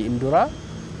balali'in dura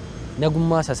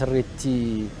nagummaa isa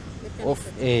sirriitti of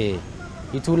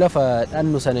ituu lafa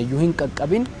dhannu sana iyyuu hin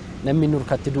qaqqabin namni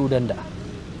nurkatti du'uu danda'a.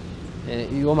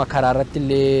 Yooma karaa irratti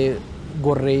illee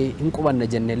gorree hin qubanna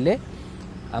jennellee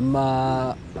amma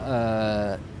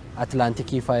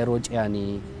Atlantikii faa yeroo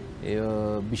ce'anii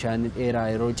bishaan dheeraa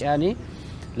yeroo ce'anii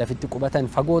lafitti qubatan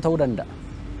fagoo ta'uu danda'a.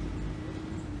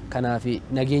 Kanaaf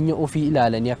nageenya ofii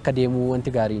ilaalanii akka deemuu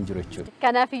wanti gaariin jiru jechuudha.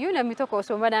 Kanaaf iyyuu namni tokko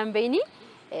osoo manaan bahini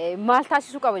maal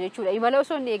taasisuu qaba jechuudha. Imala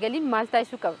osoo hin eegaliin maal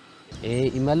taasisuu qaba?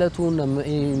 Imalatu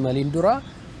imaliin dura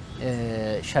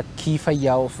shakkii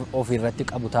fayyaa ofirratti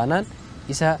qabu taanaan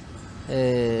isa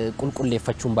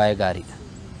qulqulleeffachuun baay'ee gaariidha.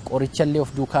 Qorichallee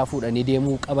of duukaa fuudhanii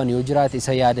deemuu qaban yoo jiraate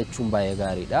isa yaadachuun baay'ee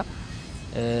gaariidha.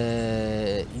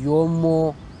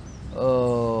 Yoommoo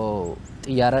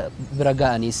xiyyaara bira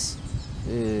ga'anis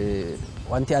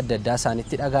wanti adda addaa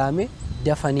isaanitti dhaga'ame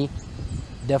dafanii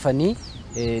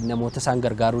namoota isaan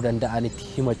gargaaruu danda'anitti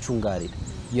himachuun gaariidha.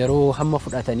 Yeroo hamma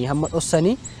fudhatanii hamma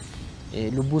dhossanii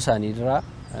lubbuu isaanii irraa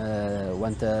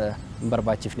wanta hin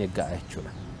barbaachifne ga'a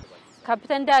jechuudha.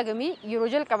 Kaappiteen Daagimii yeroo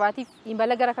jalqabaatiif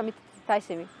imala gara kamitti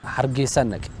taasifame? Hargeessaan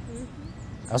naqe.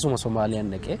 Asuma Soomaaliyaan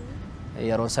naqe.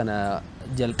 Yeroo sana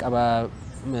jalqabaa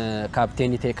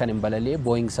kaapteenii ta'e kan hin balalee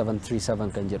Boeing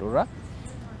 737 kan jedhurra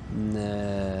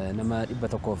nama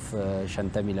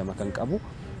 152 kan qabu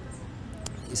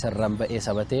isarraan ba'ee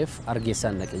sabateef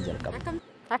Hargeessaan naqee jalqaba.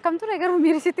 Akkam ture garuu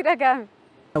miirisitti dhaga'ame?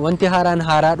 Wanti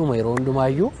haaraadhuma yeroo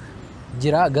hundumaayyuu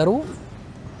jira garuu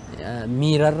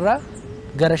miirarra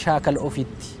gara shaakala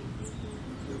ofiitti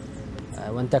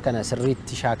wanta kana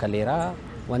sirriitti shaakaleera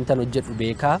wanta hojjedhu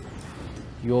beekaa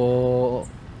yoo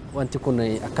wanti kun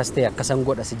akkas ta'e akkasan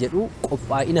godhas jedhu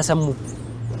qophaa'ina sammuu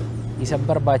isa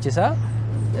barbaachisa.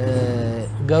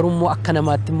 Garuu akka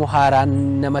namaatti immoo haaraan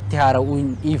namatti haara'uu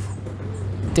hin dhiifu.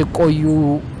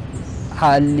 Xiqqooyyuu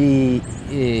haalli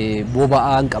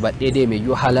boba'aan qabadhee deeme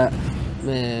iyyuu haala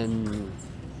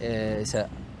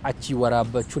achi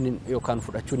waraabbachuun yookaan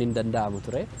fudhachuun hin danda'amu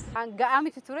ture. Ga'aa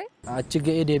miti ture? Achi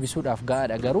ga'ee deebisuudhaaf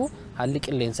ga'aadha garuu haalli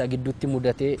qilleensaa gidduutti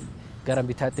mudatee gara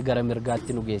bitaatti gara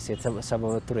mirgaatti nu geessee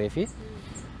sababa turee fi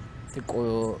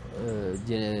xiqqoo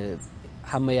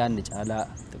hamma yaadni caalaa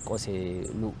xiqqoosee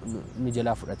nu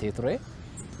jalaa fudhatee ture.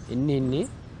 Inni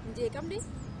jeeqamne?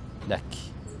 Lakki.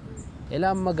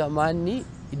 Ilaa amma gamaanni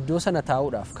iddoo sana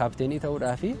taa'uudhaaf kaapteenii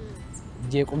ta'uudhaaf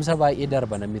jeequmsa baay'ee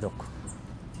darba namni tokko.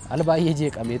 Al baay'ee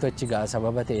jeeqamee tochi ga'a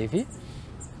sababa ta'eef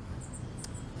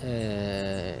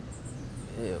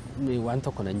waan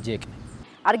tokko nan jeeqne.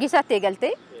 Hargeysaatti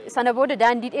eegaltee sana booda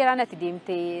daandii dheeraa natti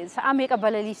deemte sa'a meeqa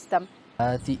balaliistam?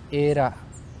 Sa'aatii dheeraa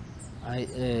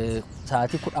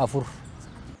sa'aatii 14.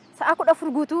 Sa'a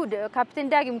 14 guutuu Kaappiteen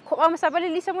Daagim kophaa masaa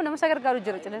balaliisamoo nama isa gargaaru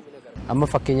jira cinatti? Amma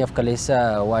fakkeenyaaf kaleessa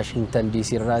Waashingtan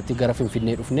DC irraatti gara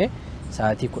Finfinnee dhufne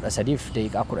sa'aatii 13 fi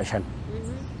daqiiqaa 15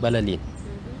 balaliin.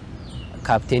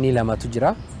 Kaapteenii lamatu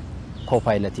jira,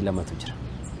 koopaayilatii lamatu jira.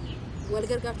 Wal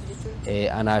gargaartu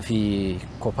jechuudha? Anaa fi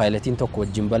koopaayilatiin tokko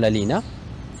wajjin balaliina.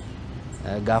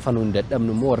 Gaafa nuun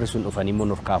dadhabnu immoo warri sun dhufanii immoo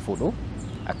nurkaa fuudhu.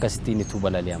 Akkasittiin itti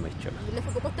balali'ama jechuudha.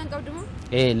 Lafa boqottan qabdu moo?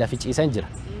 Lafi ciisan jira.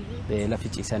 Lafi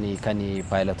ciisanii kan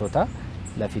paayilatoota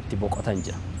lafitti boqotan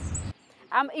jira.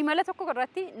 Imala tokko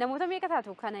irratti namoota meeqa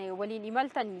taatu kana waliin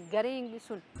imaltan gareen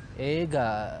sun?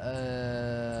 Egaa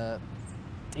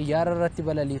xiyyaara irratti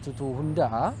balaliitutu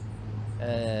hundaa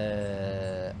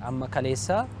amma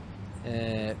kaleessa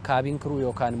kaabiin kiruu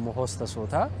yookaan immoo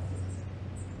hoostasoota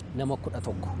nama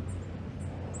 11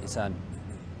 isaan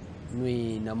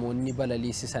nuyi namoonni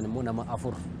balaliisisan immoo nama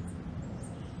 4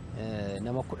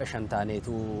 nama 15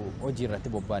 taaneetu hojii irratti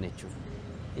bobba'an jechuudha.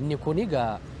 Inni kun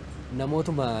egaa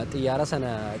namootuma xiyyaara sana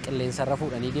qilleensarra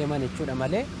fuudhanii deeman jechuudha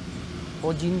malee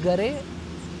hojiin garee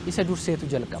isa durseetu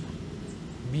jalqaba.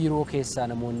 Biiroo keessaa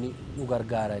namoonni nu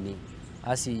gargaaranii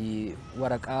asii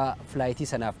waraqaa filaayitii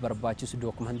sanaaf barbaachisu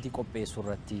dookumentii qopheessuu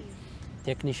irratti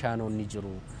teeknishaanonni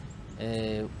jiru.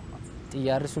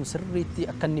 Xiyyaarri sun sirriitti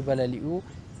akka inni balali'u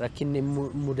rakkinni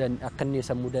akka inni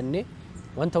isa mudanne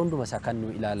wanta hunduma isaa kan nu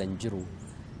ilaalan jiru.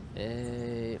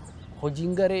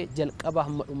 Hojiin garee jalqaba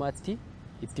hamma dhumaatti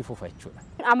itti fufa jechuudha.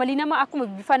 Amalii nama akkuma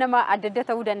bifa nama adda adda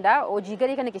ta'uu danda'a. Hojii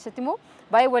garee kana keessatti immoo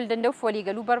baay'ee wal danda'uuf walii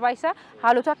galuu barbaachisa.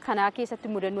 Haalota kanaa keessatti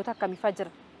mudannoota akkamiifaa jira?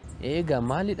 Egaa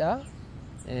maalidha?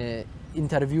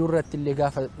 Interviyuu irratti illee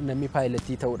gaafa namni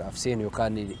paayilatii ta'uudhaaf seenu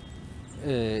yookaan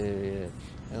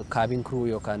kaabiin kiruu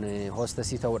yookaan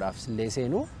hoostasii ta'uudhaaf illee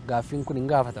seenu gaaffiin kun hin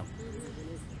gaafatamu.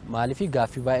 Maaliif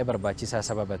gaaffii baay'ee barbaachisaa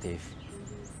sababa ta'eef.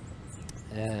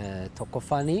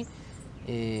 Tokkoffaanii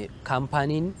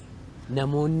kaampaaniin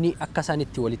namoonni akka isaan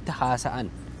itti walitti haasa'an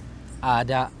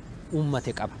aadaa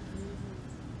uummate qaba.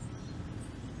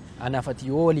 Anaafati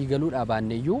yoo walii galuudhaa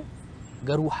baanneeyyuu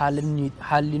garuu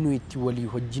haalli nuyi itti walii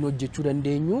wajjin hojjechuu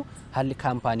dandeenyu haalli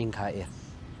kaampaaniin kaa'eera.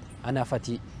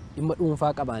 Anaafati dhimma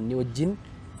dhuunfaa qabaannee wajjin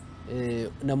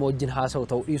nama wajjin haasa'u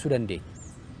ta'uu dhiisuu dandeenya.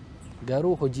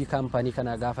 garuu hojii kaampaanii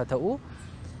kanaa gaafa ta'u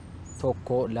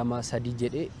tokko lama sadii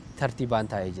jedhee tartiibaan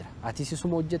taa'ee jira. Atis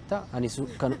isuma hojjetta anis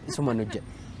isuma hojjedha.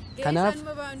 Kanaaf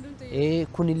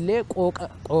kunillee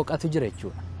qooqatu jira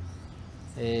jechuudha.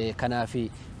 Kanaaf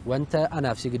wanta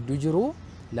anaaf si gidduu jiru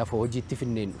lafa hojiitti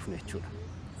finnee hin dhufne jechuudha.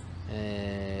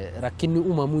 Rakkinni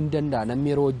uumamuu hin danda'a namni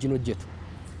yeroo wajjin hojjetu.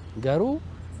 Garuu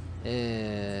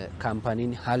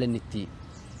kaampaaniin haala inni itti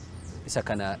isa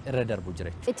kana irra darbu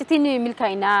jira. Iccitiin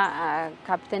milkaa'inaa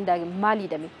Kaappiteen Daagim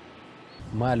maalidha?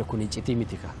 Maali kun iccitii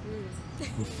miti ka?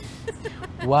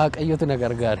 Waaqayyotu na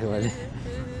gargaare malee.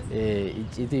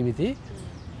 Iccitii miti.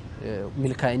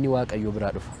 Milkaa'inni Waaqayyo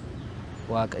biraa dhufa.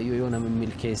 Waaqayyo yoo nama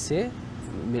milkeessee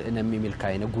namni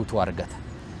milkaa'ina guutuu argata.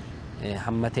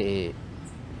 Hamma ta'e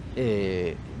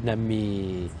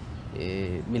namni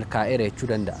milkaa'eera jechuu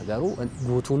danda'a garuu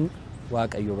guutuun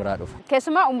Waaqayyo biraa dhufa.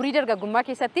 Keessumaa umrii dargaggummaa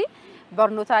keessatti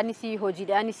barnootaanis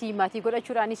hojiidhaanis maatii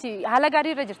godhachuudhaanis haala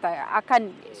gaarii irra jirta akkan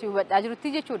si hubadhaa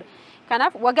jirutti jechuudha.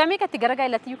 Kanaaf waggaa meeqatti gara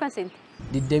gaa'elaatti kan seente?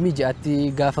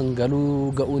 26tti gaafan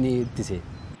galuu ga'uun itti seene.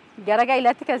 Gara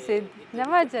gaa'elaatti kan seente.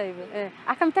 Nama ajaa'iba.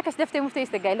 Akkamitti akkas daftee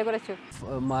murteessite gaa'ela godhachuuf?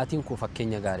 Maatiin koo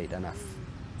fakkeenya gaariidha naaf.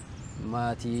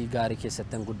 Maatii gaarii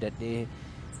keessattan guddadhee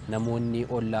namoonni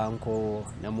ollaan koo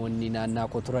namoonni naannaa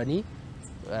koo turanii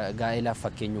gaa'elaaf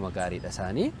fakkeenyuma gaariidha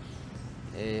isaanii.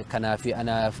 Kanaaf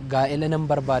anaaf gaa'ela nan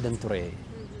barbaadan ture.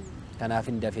 Kanaaf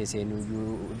hin dafee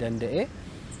seenuu danda'e.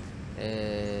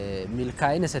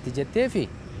 Milkaa'ina isatti jettee fi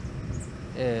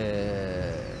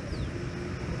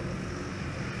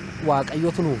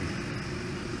Waaqayyotu nuume.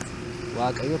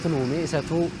 Waaqayyotu nuume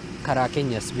isatu karaa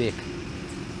keenyas beeka.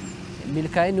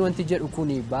 Milkaa'inni wanti jedhu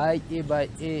kun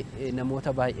baay'ee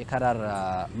namoota baay'ee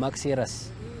karaarra maqseeras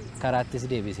karaattis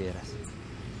deebiseeras.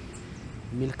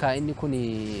 Milkaa'inni kun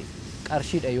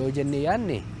qarshiidha yoo jenne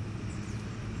yaanne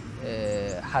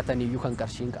hataniyyuu kan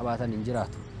qarshiin qabaatan hin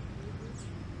jiraatu.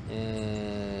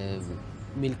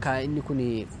 Milkaa'inni kun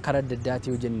karaa adda addaati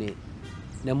yoo jenne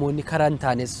namoonni karaa hin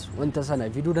taanes wanta sana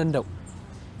fiduu danda'u.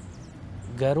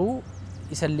 Garuu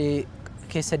isallee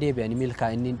keessa deebi'anii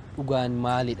milkaa'inni dhugaan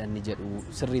maalidha inni jedhu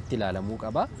sirriitti ilaalamuu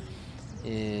qaba.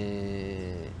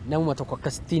 Namuma tokko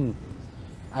akkasittiin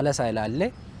ala isaa ilaalle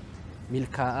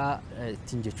milkaa'aa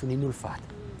ittiin jechuun hin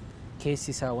ulfaata.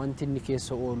 Keessi isaa wanti inni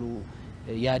keessa oolu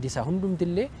yaadi isaa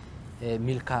hundumtillee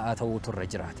milkaa'aa ta'uutu irra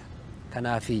jiraata.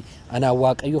 Kanaaf anaan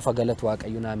Waaqayyoof galatu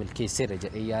Waaqayyo naa milkeesseera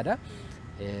jedhee yaada.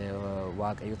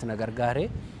 Waaqayyotu na gargaare.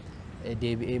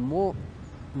 Deebi'ee immoo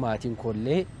maatiin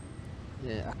koollee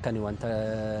akkani wanta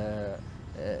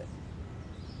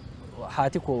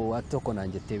haati koo waan tokko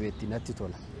naan jettee beetti natti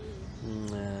tola.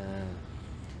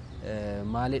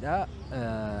 Maalidha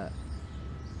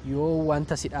yoo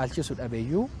wanta si dhaalchisu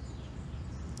dhabeeyyuu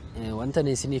wanta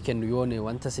isinii kennu yoon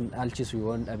wanta sin dhaalchisu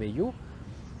yoon dhabeeyyuu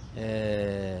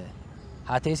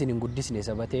haatee isin hin guddisne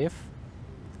sabateef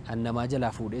annamaa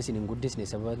jalaa fuudhee isin hin guddisne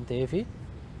sabateef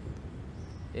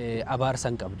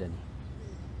abaarsan qabdanii.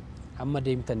 Amma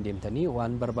deemtanii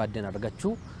waan barbaaddan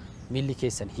argachuu miilli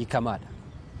keessan hiikamaadha.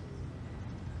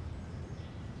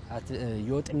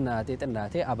 Yoo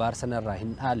xinnaatee abaarsanarraa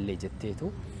hin dhaalle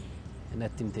jetteetu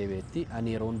natti himtee beetti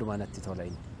ani yeroo hundumaa natti tola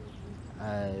inni.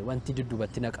 Wanti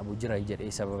dudduubatti na qabu jira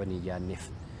jedhee sababanii yaanneef.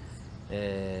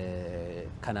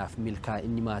 Kanaaf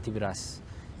milkaa'inni maatii biraas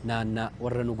naannaa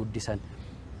warra nu guddisan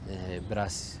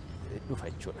biraas dhufa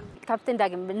jechuudha. Kaappiteen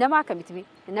Daagim nama akkamitti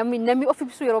namni of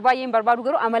ibsu yeroo baay'ee hin barbaadu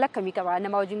garuu amala akkamii qaba?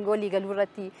 Nama wajjin walii galuu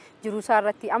irratti jiruu isaa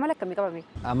irratti amala akkamii qabame?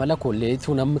 Amala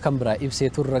kolleetu namni kan biraa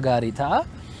ibseetu irra gaarii ta'a.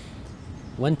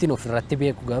 Wanti of irratti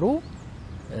beeku garuu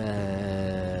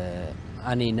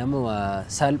ani nama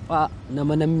salphaa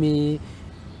nama namni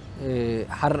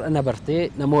har'a na bartee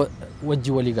nama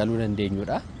wajji walii galuu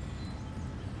dandeenyudha.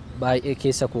 Baay'ee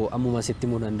keessa koo ammuma sitti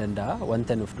himuu nan danda'a.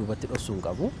 Wanta nuuf duubatti dhoksuu hin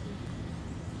qabu.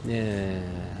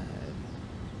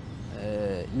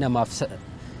 Namaaf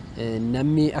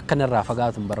namni akkanarraa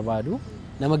fagaatu hin barbaadu.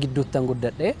 Nama gidduutti an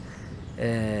guddadhe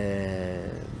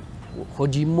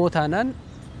hojii immoo taanaan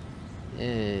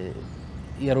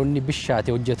yeroo inni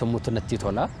bishaate hojjetamutu natti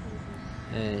tola.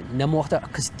 Namoota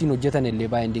akkasittiin hojjetan illee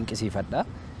baay'een dinqisiifadha.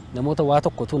 Namoota waa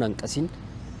tokkotu nan qasin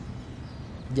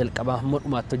jalqabaa hamma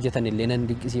dhumaatti hojjetan illee nan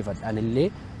dinqisiifadhaan illee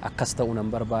akkas ta'uu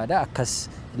nan barbaada. Akkas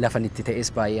lafan itti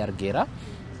ta'es baay'ee argeera.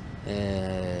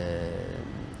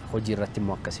 Hojii irratti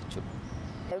immoo akkas jechuudha.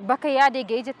 Bakka yaadee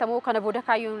ga'ee jettamoo kana booda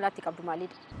kaayyoon laatti qabdu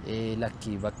maalidha?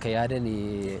 Lakki bakka yaadan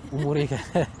umurii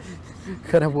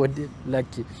kana booddee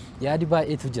lakki yaadi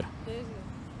baay'eetu jira.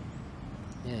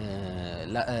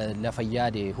 Lafa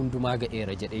yaade hundumaa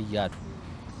ga'eera jedhee yaadu.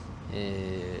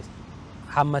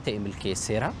 Hamma ta'e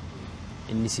milkeesseera.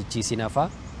 Inni sichiisi nafa.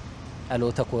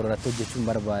 dhaloota koo irratti hojjechuun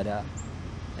barbaada.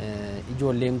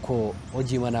 Ijoolleen koo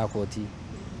hojii manaa kooti.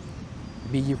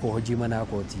 Biyyi koo hojii manaa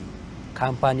kooti.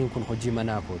 Kaampaaniin kun hojii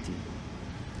manaa kooti.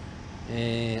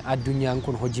 Addunyaan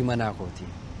kun hojii manaa kooti.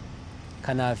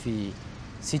 Kanaaf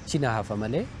sichi na hafa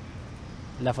malee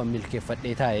lafa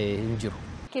milkeeffadhee taa'ee hin jiru.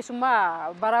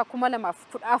 Keessumaa bara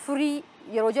 2014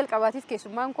 yeroo jalqabaatiif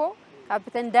keessummaan koo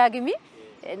Kaappiteen Daagimii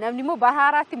namni immoo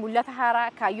bahaaraatti mul'ata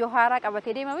haaraa kaayyoo haaraa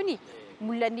qabatee deemamni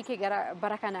mul'anni kee gara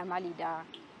bara kana maalidha?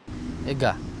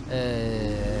 Egaa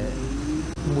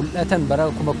mul'atan bara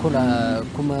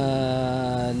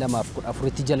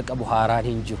 2014tti jalqabu haaraan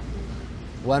hin jiru.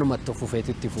 Waanuma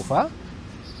fufeetti fufaa.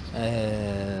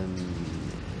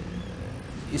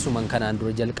 Isuman kanaan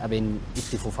dura jalqabeen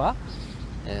itti fufaa.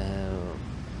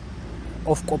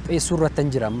 Of qopheessuu irratti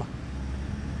hin jiramma.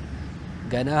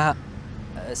 Ganaa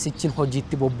sichin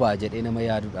hojiitti bobbaa jedhee nama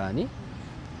yaaduudhaani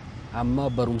amma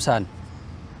barumsaan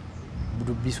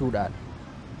dubbisuudhaan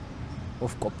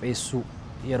of qopheessuu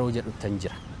yeroo jedhutti hin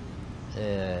jira.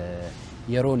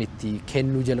 Yeroon itti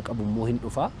kennuu jalqabu immoo hin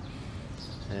dhufaa.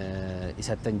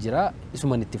 Isatti hin jira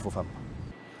isuman itti fufama.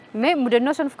 Mee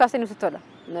mudannoo sanuuf kaasee nuti tola.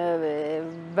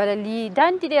 Balalii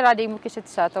daandii dheeraa deemuu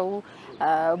keessatti haa ta'u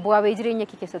bu'aa bahii jireenya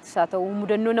kee keessatti haa ta'u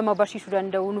mudannoo nama barsiisuu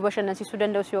danda'u nu bashannansiisuu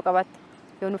danda'u yoo qabaatte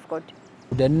yoo nuuf qoodde.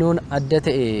 Mudannoon adda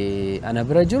ta'e ana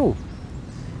bira jiru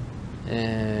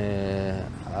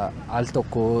al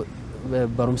tokko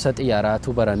barumsa xiyyaaraatu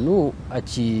barannu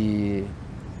achi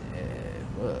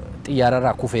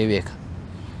xiyyaararraa kufee beeka.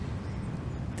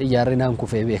 Xiyyaarri naan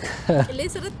kufee beeka.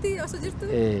 Qilleensa irratti osoo jirtu?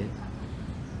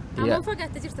 Amma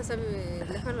fagaatte jirta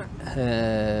lafarraa?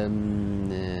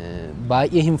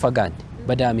 Baay'ee hin fagaanne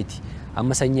badaa miti.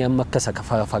 Amma sanyii amma akkasa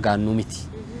fagaannu miti.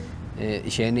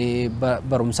 Isheen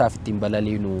barumsaaf ittiin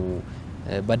balaliinu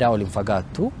badaa waliin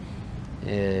fagaattu.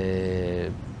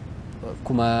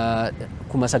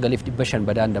 9,500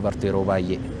 badaan dabartu yeroo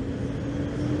baay'ee.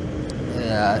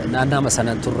 Naannama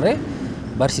sanan turre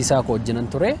barsiisaa koo wajjinan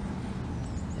ture.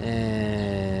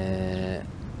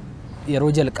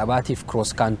 Yeroo jalqabaatiif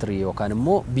cross country yookaan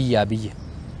immoo biyyaa biyya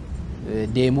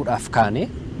deemuudhaaf kaane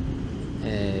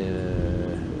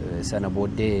sana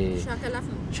booddee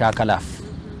shaakalaaf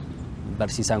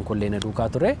barsiisaan kollee na duukaa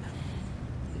ture.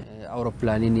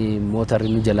 Awurooppilaaniin mootarri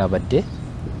nu jalaa baddee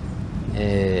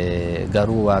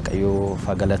garuu waaqayyoo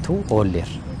fagalatu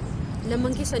oolleerra.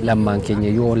 Lammaan keenya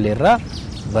yoo oolleerra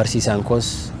barsiisaan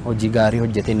koos hojii gaarii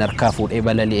hojjetee narkaa fuudhee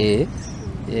balali'ee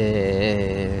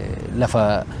lafa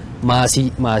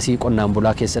maasii qonnaan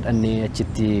bulaa keessa dhannee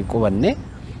achitti qubanne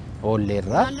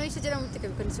oolleerra. Naannoo isa jedhamutti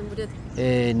kan isin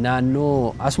mudate?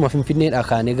 Naannoo asuma Finfinneedhaa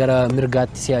kaanee gara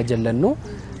mirgaatti si'a jallannu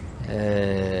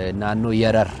naannoo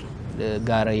Yarar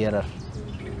gaara Yarar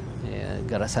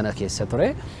gara sana keessa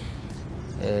ture.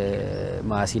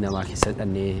 Maasii namaa keessa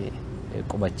dhannee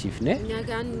qubachiifne.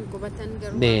 Nagaan qubatan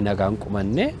garuu? Nagaan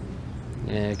qubanne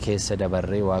keessa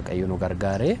dabarree waaqayyo nu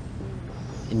gargaaree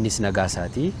innis nagaa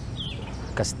isaatii.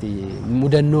 Akkasti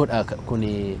mudannoodha kun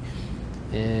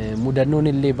mudannoon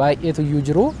illee baay'eetu iyyuu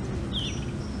jiru.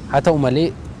 Haa ta'u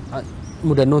malee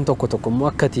mudannoon tokko immoo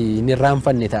akkati hin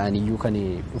irraanfanne ta'aniyyuu kan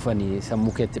dhufanii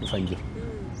sammuu keetti dhufan jiru.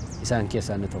 Isaan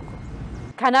keessaa inni tokko.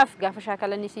 Kanaaf gaafa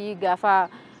shaakalanis gaafa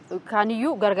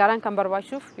kaaniyyuu gargaaraan kan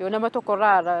barbaachisuuf yoo nama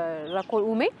tokkorraa rakkoo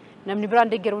uume namni biraan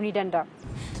deeggaruu ni danda'a.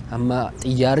 Amma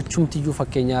xiyyaarichumtiyyuu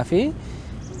fakkeenyaaf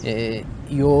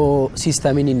yoo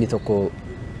siistamiin inni tokko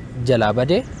jalaa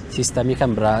bade siistamii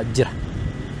kan biraa jira.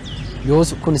 Yoo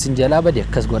kun isin jalaa bade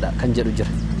akkas godha kan jedhu jira.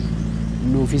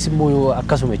 Nuufis immoo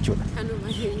akkasuma jechuudha.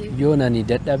 Yoo nani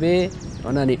dadhabee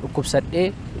yoo nani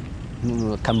dhukkubsadhee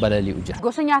kan balali'u jira.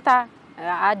 Gosa nyaataa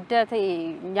adda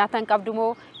ta'e nyaataan qabdu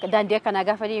moo daandii akkanaa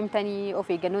gaafa deemtanii of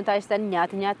eeggannoon taasisan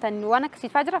nyaatan waan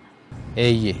akkasiifaa jira?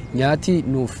 Eeyyee nyaati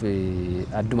nuuf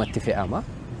addumatti fe'ama.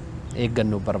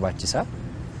 Eeggannoo barbaachisa.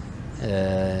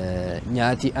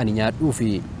 Nyaati ani nyaadhuu fi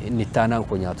inni taanaan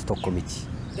koo nyaatu tokko miti.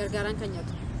 Gargaaraan kan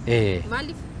nyaatu?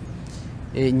 Maaliif?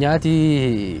 Nyaati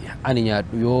ani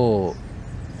nyaadhu yoo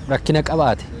rakkina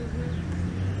qabaate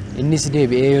innis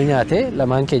deebi'ee yoo nyaate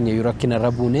lamaan keenya yoo rakkina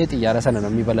irra buunee xiyyaara sana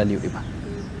namni balali'u dhiba.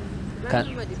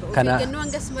 Kana eeggannoo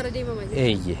hangas mara deemama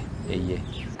jechuudha. Eeyyee.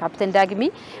 Kaappiteen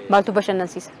Daagimii maaltu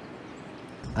bashannansiisa?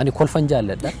 Ani kolfan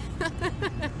jaalladha.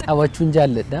 Taphachuun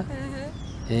jaalladha.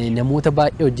 Namoota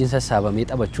baay'ee wajjin sassaabamee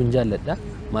taphachuun jaalladha.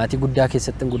 Maatii guddaa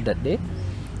keessatti guddadhee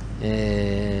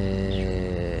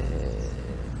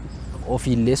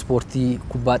ofiillee ispoortii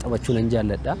kubbaa taphachuun nan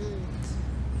jaalladha.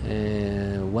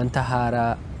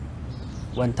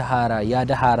 Wanta haaraa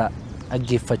yaada haaraa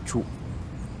dhaggeeffachuu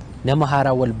nama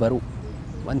haaraa wal baruu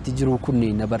wanti jiru kun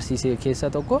na barsiisee keessa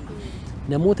tokko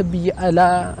namoota biyya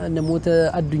alaa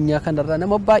namoota addunyaa kanarraa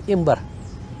nama baay'een bara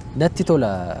natti tola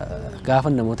gaafa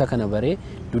namoota kana baree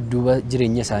dudduuba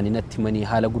jireenya isaanii natti himanii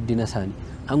haala guddina isaanii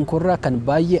ankorraa kan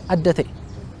baay'ee adda ta'e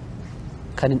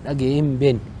kan hin dhaga'ee hin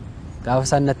beekne gaafa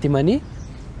isaan natti himanii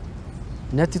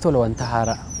natti tola wanta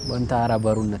haaraa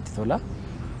baruun natti tola.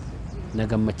 Na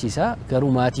gammachiisa garuu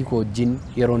maatii koo wajjin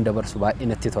yeroon dabarsu baay'ee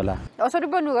natti tola. Osoo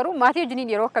dubbannu garuu maatii wajjiniin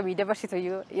yeroo akkamii dabarsitu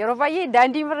yeroo baay'ee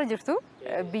daandii irra jirtu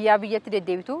biyyaa biyyatti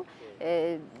deddeebitu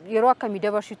yeroo akkamii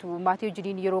dabarsitu maatii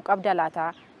wajjiniin yeroo qabda laata?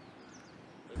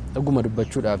 Dhuguma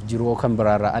dubbachuudhaaf jiruu kan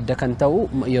biraarraa adda kan ta'u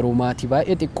yeroo maatii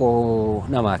baay'ee xiqqoo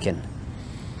namaa kenna.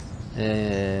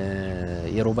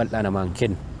 Yeroo bal'aa namaan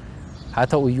kennu. Haa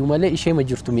ta'u iyyuu malee ishee ma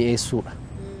jirtu mi'eessuudha.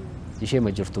 Ishee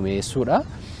ma jirtu mi'eessuudha.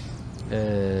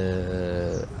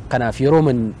 Kanaaf yeroo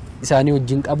man isaanii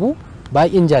wajjin qabu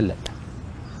baay'een jaalladha.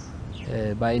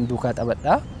 Baay'een duukaa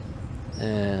taphadha.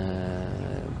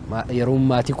 Yeroo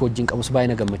maatii koo wajjin qabus baay'ee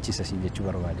na gammachiisa siin jechuu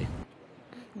barbaade.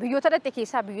 Biyyoota dhatte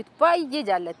keessaa biyyoota baay'ee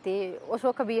jaallattee osoo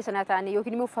akka biyya sanaa taane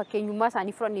yookiin immoo fakkeenyummaa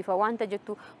isaanii fudhanniif waanta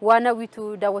jettu waan hawwitu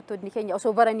daawwattoonni keenya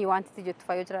osoo baranii waanti jettu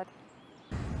fayyoo jiraata.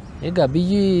 Egaa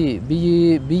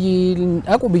biyyi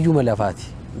dhaqu biyyuma lafaati.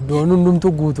 Iddoon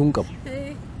hundumtuu guutuu hin qabu.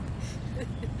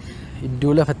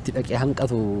 Iddoo lafatti dhaqee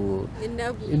hanqatu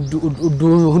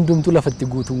iddoo hundumtuu lafatti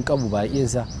guutuu hin qabu baay'een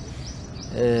isaa.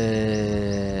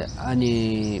 Ani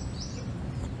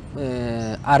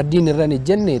ardiin irra ni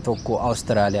jenne tokko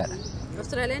Awustiraaliyaadha.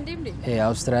 Awustiraaliyaan deemne?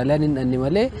 Awustiraaliyaan hin dhanne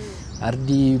malee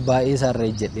ardii baay'ee isaarra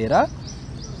ejjedheera.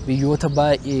 Biyyoota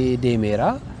baay'ee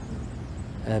deemeera.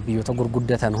 Biyyoota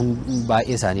gurguddatan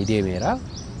baay'ee isaanii deemeera.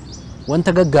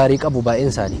 Wanta gaggaarii qabu baay'een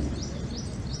isaanii.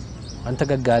 Wanta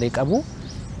gaggaarii qabu.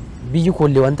 Biyyi koo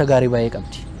illee wanta gaarii baay'ee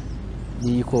qabdi.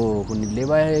 Biyyi koo kunillee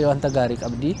baay'ee wanta gaarii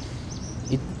qabdi.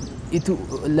 Itu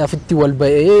lafitti wal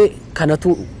ba'ee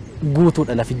kanatu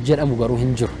guutuudha lafi jedhamu garuu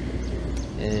hin jiru.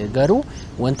 Garuu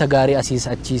wanta gaarii asiis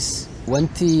achiis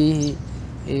wanti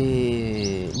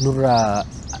nurraa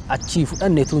achii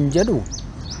fudhannetu hin jedhu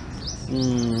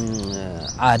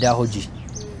aadaa hojii.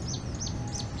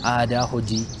 Aadaa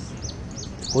hojii.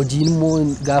 Hojiin immoo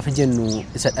gaafa jennu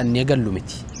isa dhannee gallu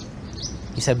miti.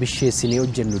 Isa bisheessinee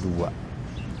hojjennu duwwaa.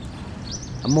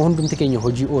 Amma hundumti keenya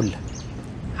hojii oolla.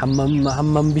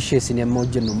 Hammam bisheessinee amma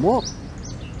hojjennu immoo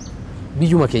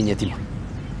biyyuma keenyatima.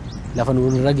 Lafa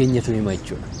nurra geenyatu hima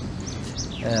jechuudha.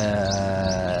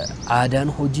 Aadaan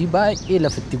hojii baay'ee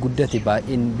lafatti guddate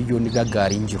baay'een biyyoonni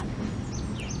gaggaariin jiru.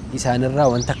 Isaanirraa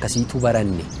wanta akkasiitu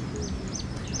baranne.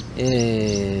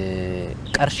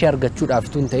 Qarshii argachuudhaaf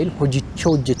tun ta'in hojicha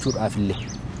hojjechuudhaaf illee.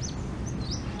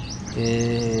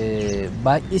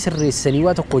 Baay'ee sirreessanii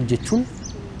waa tokko hojjechuun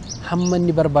hamma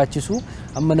inni barbaachisu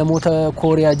amma namoota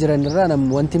Kooriyaa jiran irraa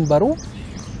wanti hin baru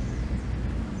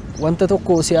wanta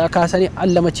tokko si'aa kaasanii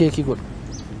al lama cheekii godhu.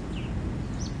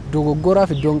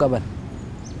 Dogoggoraaf iddoon qaban.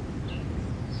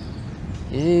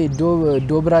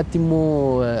 Iddoo biraatti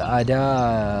immoo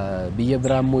aadaa biyya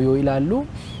biraa immoo yoo ilaallu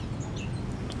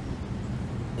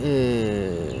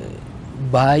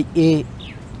baay'ee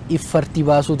iffartii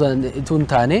baasuu tun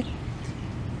taane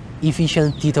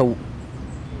efficiency ta'u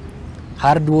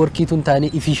hard workii tun taane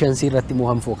efficiency irratti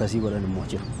immoo fookasii godhan immoo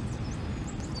jira.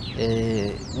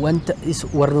 Wanta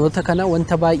warroota kana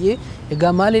wanta baay'ee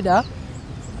egaa maalidha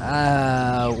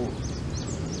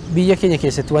biyya keenya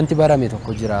keessatti wanti barame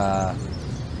tokko jira.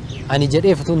 Ani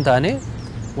jedheef tun taane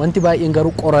wanti baay'een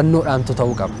garuu qorannoodhaan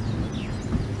ta'uu qaba.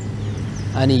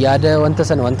 Ani yaada wanta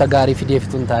sana wanta gaarii fideef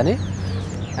tun taane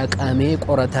dhaqamee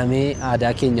qoratamee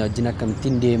aadaa keenya wajjin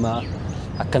akkamittiin deemaa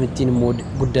akkamittiin immoo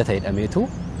guddata jedhameetu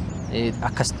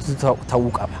akkasitti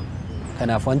ta'uu qaba.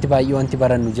 Kanaaf wanti baay'ee wanti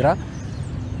barannu jira.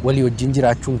 Walii wajjin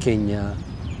jiraachuun keenya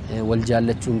wal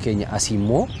jaallachuun keenya asii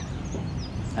immoo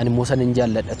ani immoo sana hin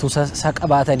jaalladha. Tusa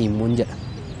qabaatanii immoo hin jedha.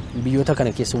 Biyyoota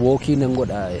kana keessa wookii nan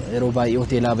godha yeroo baay'ee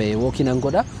hoteelaa ba'ee wookii nan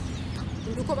godha.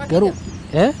 Garuu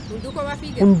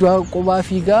hundaa kophaa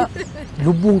fiigaa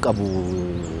lubbuun qabu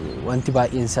wanti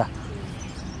baay'een isaa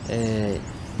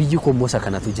biyyi koo immoo isa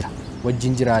kanatu jira.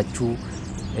 Wajjin jiraachuu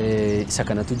isa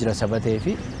kanatu jira sabatee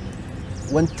fi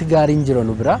wanti gaariin jira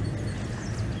nu bira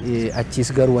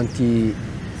achiis garuu wanti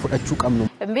fudhachuu qabnu.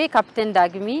 Mbee Kaappiteen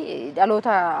Daagimii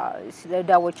dhaloota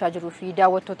daawwachaa jiruu fi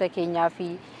daawwattoota keenyaa fi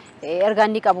ergaan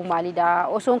inni qabu maalidha?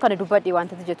 Osoon kana dubbadhee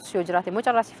wanta jettus yoo jiraate immoo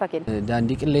carraasifa kenna.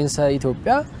 Daandii qilleensaa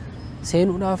Itoophiyaa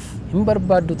seenuudhaaf hin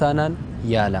barbaaddu taanaan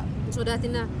yaala.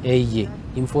 Sodaatinaa? Eeyyee.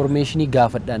 Informationii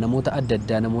gaafadha namoota adda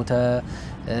addaa namoota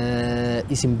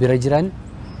isin bira jiran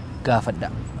gaafadha.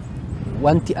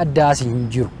 Wanti addaas hin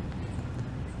jiru.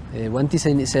 Wanti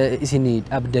isin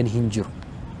dhabdan hin jiru.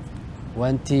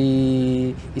 wanti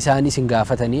isaan isin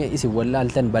gaafatanii isin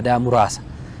wallaaltan badaa muraasa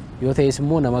yoo ta'es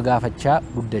immoo nama gaafachaa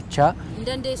guddachaa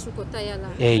dandeessu kottaa yaala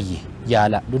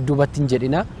yaala dudduubatti hin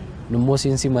jedhina nummoo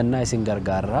simannaa isin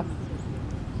gargaarra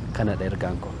kanadha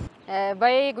ergaan koo.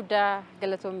 Baay'ee guddaa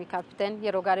galatoomii kaappiteen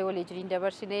yeroo gaarii walii jiriin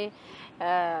dabarsinee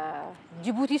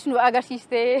Jibuutiis nu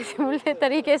agarsiistee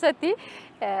simuleetarii keessatti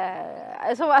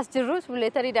osoo as jirru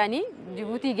simuleetariidhaanii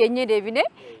Jibuutii geenyee deebinee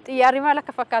xiyyaarri maal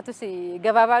akka fakkaatus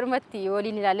gabaabaadhumatti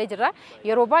waliin ilaallee jirra.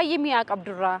 Yeroo baay'ee mi'aa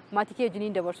qabdurraa maatii kee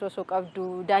wajjiniin dabarsuu osoo qabdu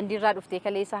daandiirraa dhuftee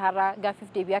kaleessa har'aa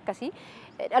gaaffiif deebii akkasii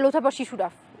dhaloota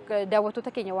barsiisuudhaaf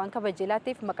daawwattoota keenya waan kabajee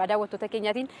laatteef maqaa daawwattoota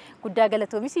keenyaatiin guddaa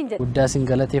galatoomi siin jedha. Guddaa sin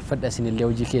galateeffadha isinillee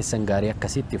hojii keessan gaarii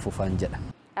akkasitti fufaan jedha.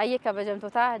 Ayyee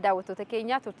kabajamtoota daawwattoota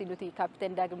keenya turtii nuti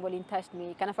kaappiteen daagim waliin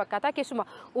taasisne kana fakkaataa keessuma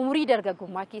umurii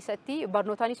dargaggummaa keessatti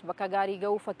barnootaanis bakka gaarii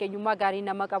ga'uu fakkeenyummaa gaarii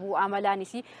nama qabu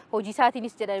amalaanis hojii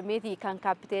isaatiinis jedhameeti kan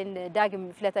kaappiteen daagim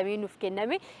filatamee nuuf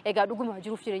kenname egaa dhuguma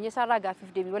jiruuf jireenya isaarraa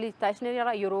gaaffiif deebii waliin taasisne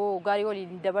yeroo gaarii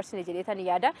waliin dabarsine jedheetan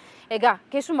yaada egaa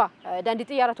keessuma daandii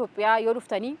xiyyaara Itoophiyaa yoo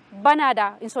dhuftanii banaadha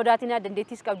hin sodaatinaa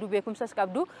dandeettiis qabdu beekumsas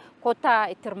qabdu kottaa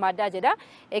itti hirmaaddaa jedha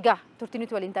egaa turtii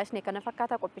nuti waliin taasisne kana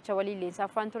fakkaataa qophicha waliin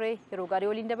leensaaf waan ture yeroo gaarii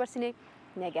waliin dabarsine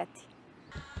nagaatti.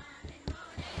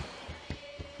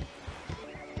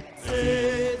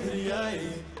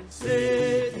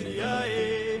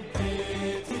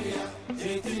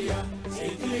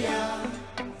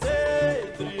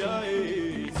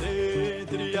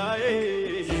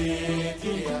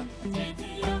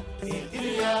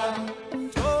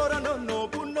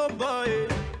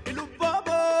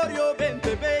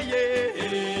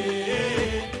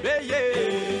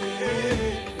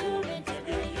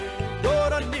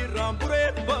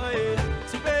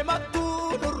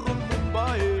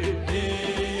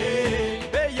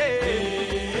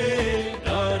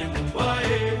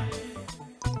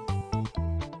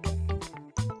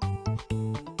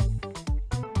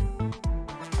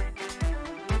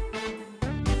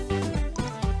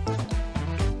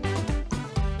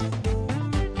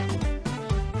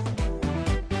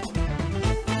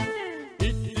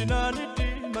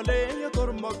 Malaya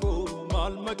kormako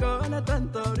mal magana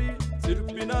tantari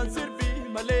sirbinan sirbi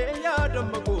malaya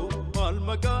damako mal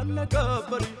magana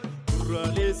kabari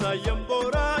urale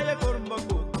sayambora ya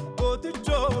kormako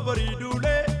koticho bari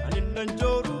dule aninnan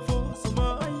joru fu suma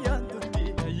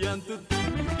ayantuti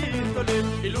milkitole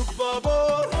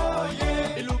ilubabor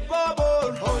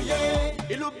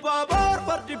ilubabor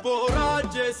bardi bora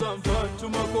je samfachu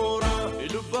makora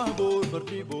ilubabor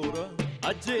bardi bora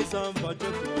ajje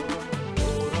samfachu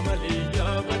Malayya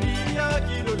baniya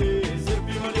kilole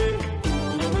sirbi male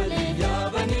Malayya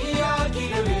baniya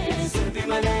kilole sirbi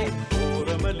male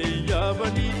Malayya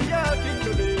baniya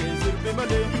kilole sirbi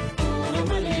male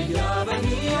Malayya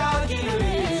baniya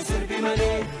kilole sirbi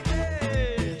male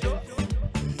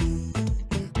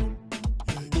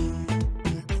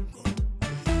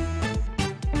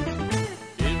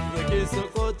Irra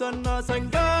sokotanna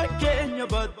sangaan keenya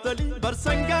battali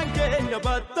barsangaan keenya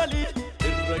battali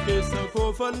Rakesa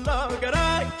kofalla gara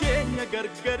kenya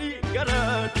gargari gara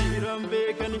diram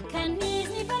bekani Kanni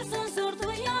person sortu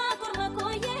ya kurma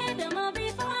koye dama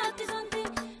bifati santi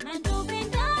nanto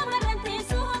benda marante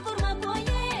so kurma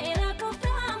koye era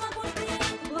kofta makurti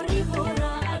bori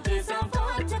bora ate sampa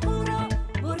chakura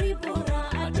bori bora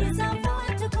ate sampa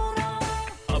chakura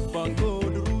Abban ko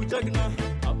duru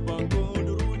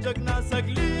jagna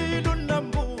sagli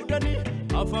dunnambudani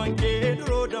afan ke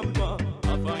duro damma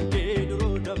afan ke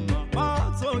duro damma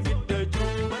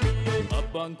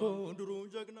Banco duru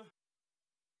jagna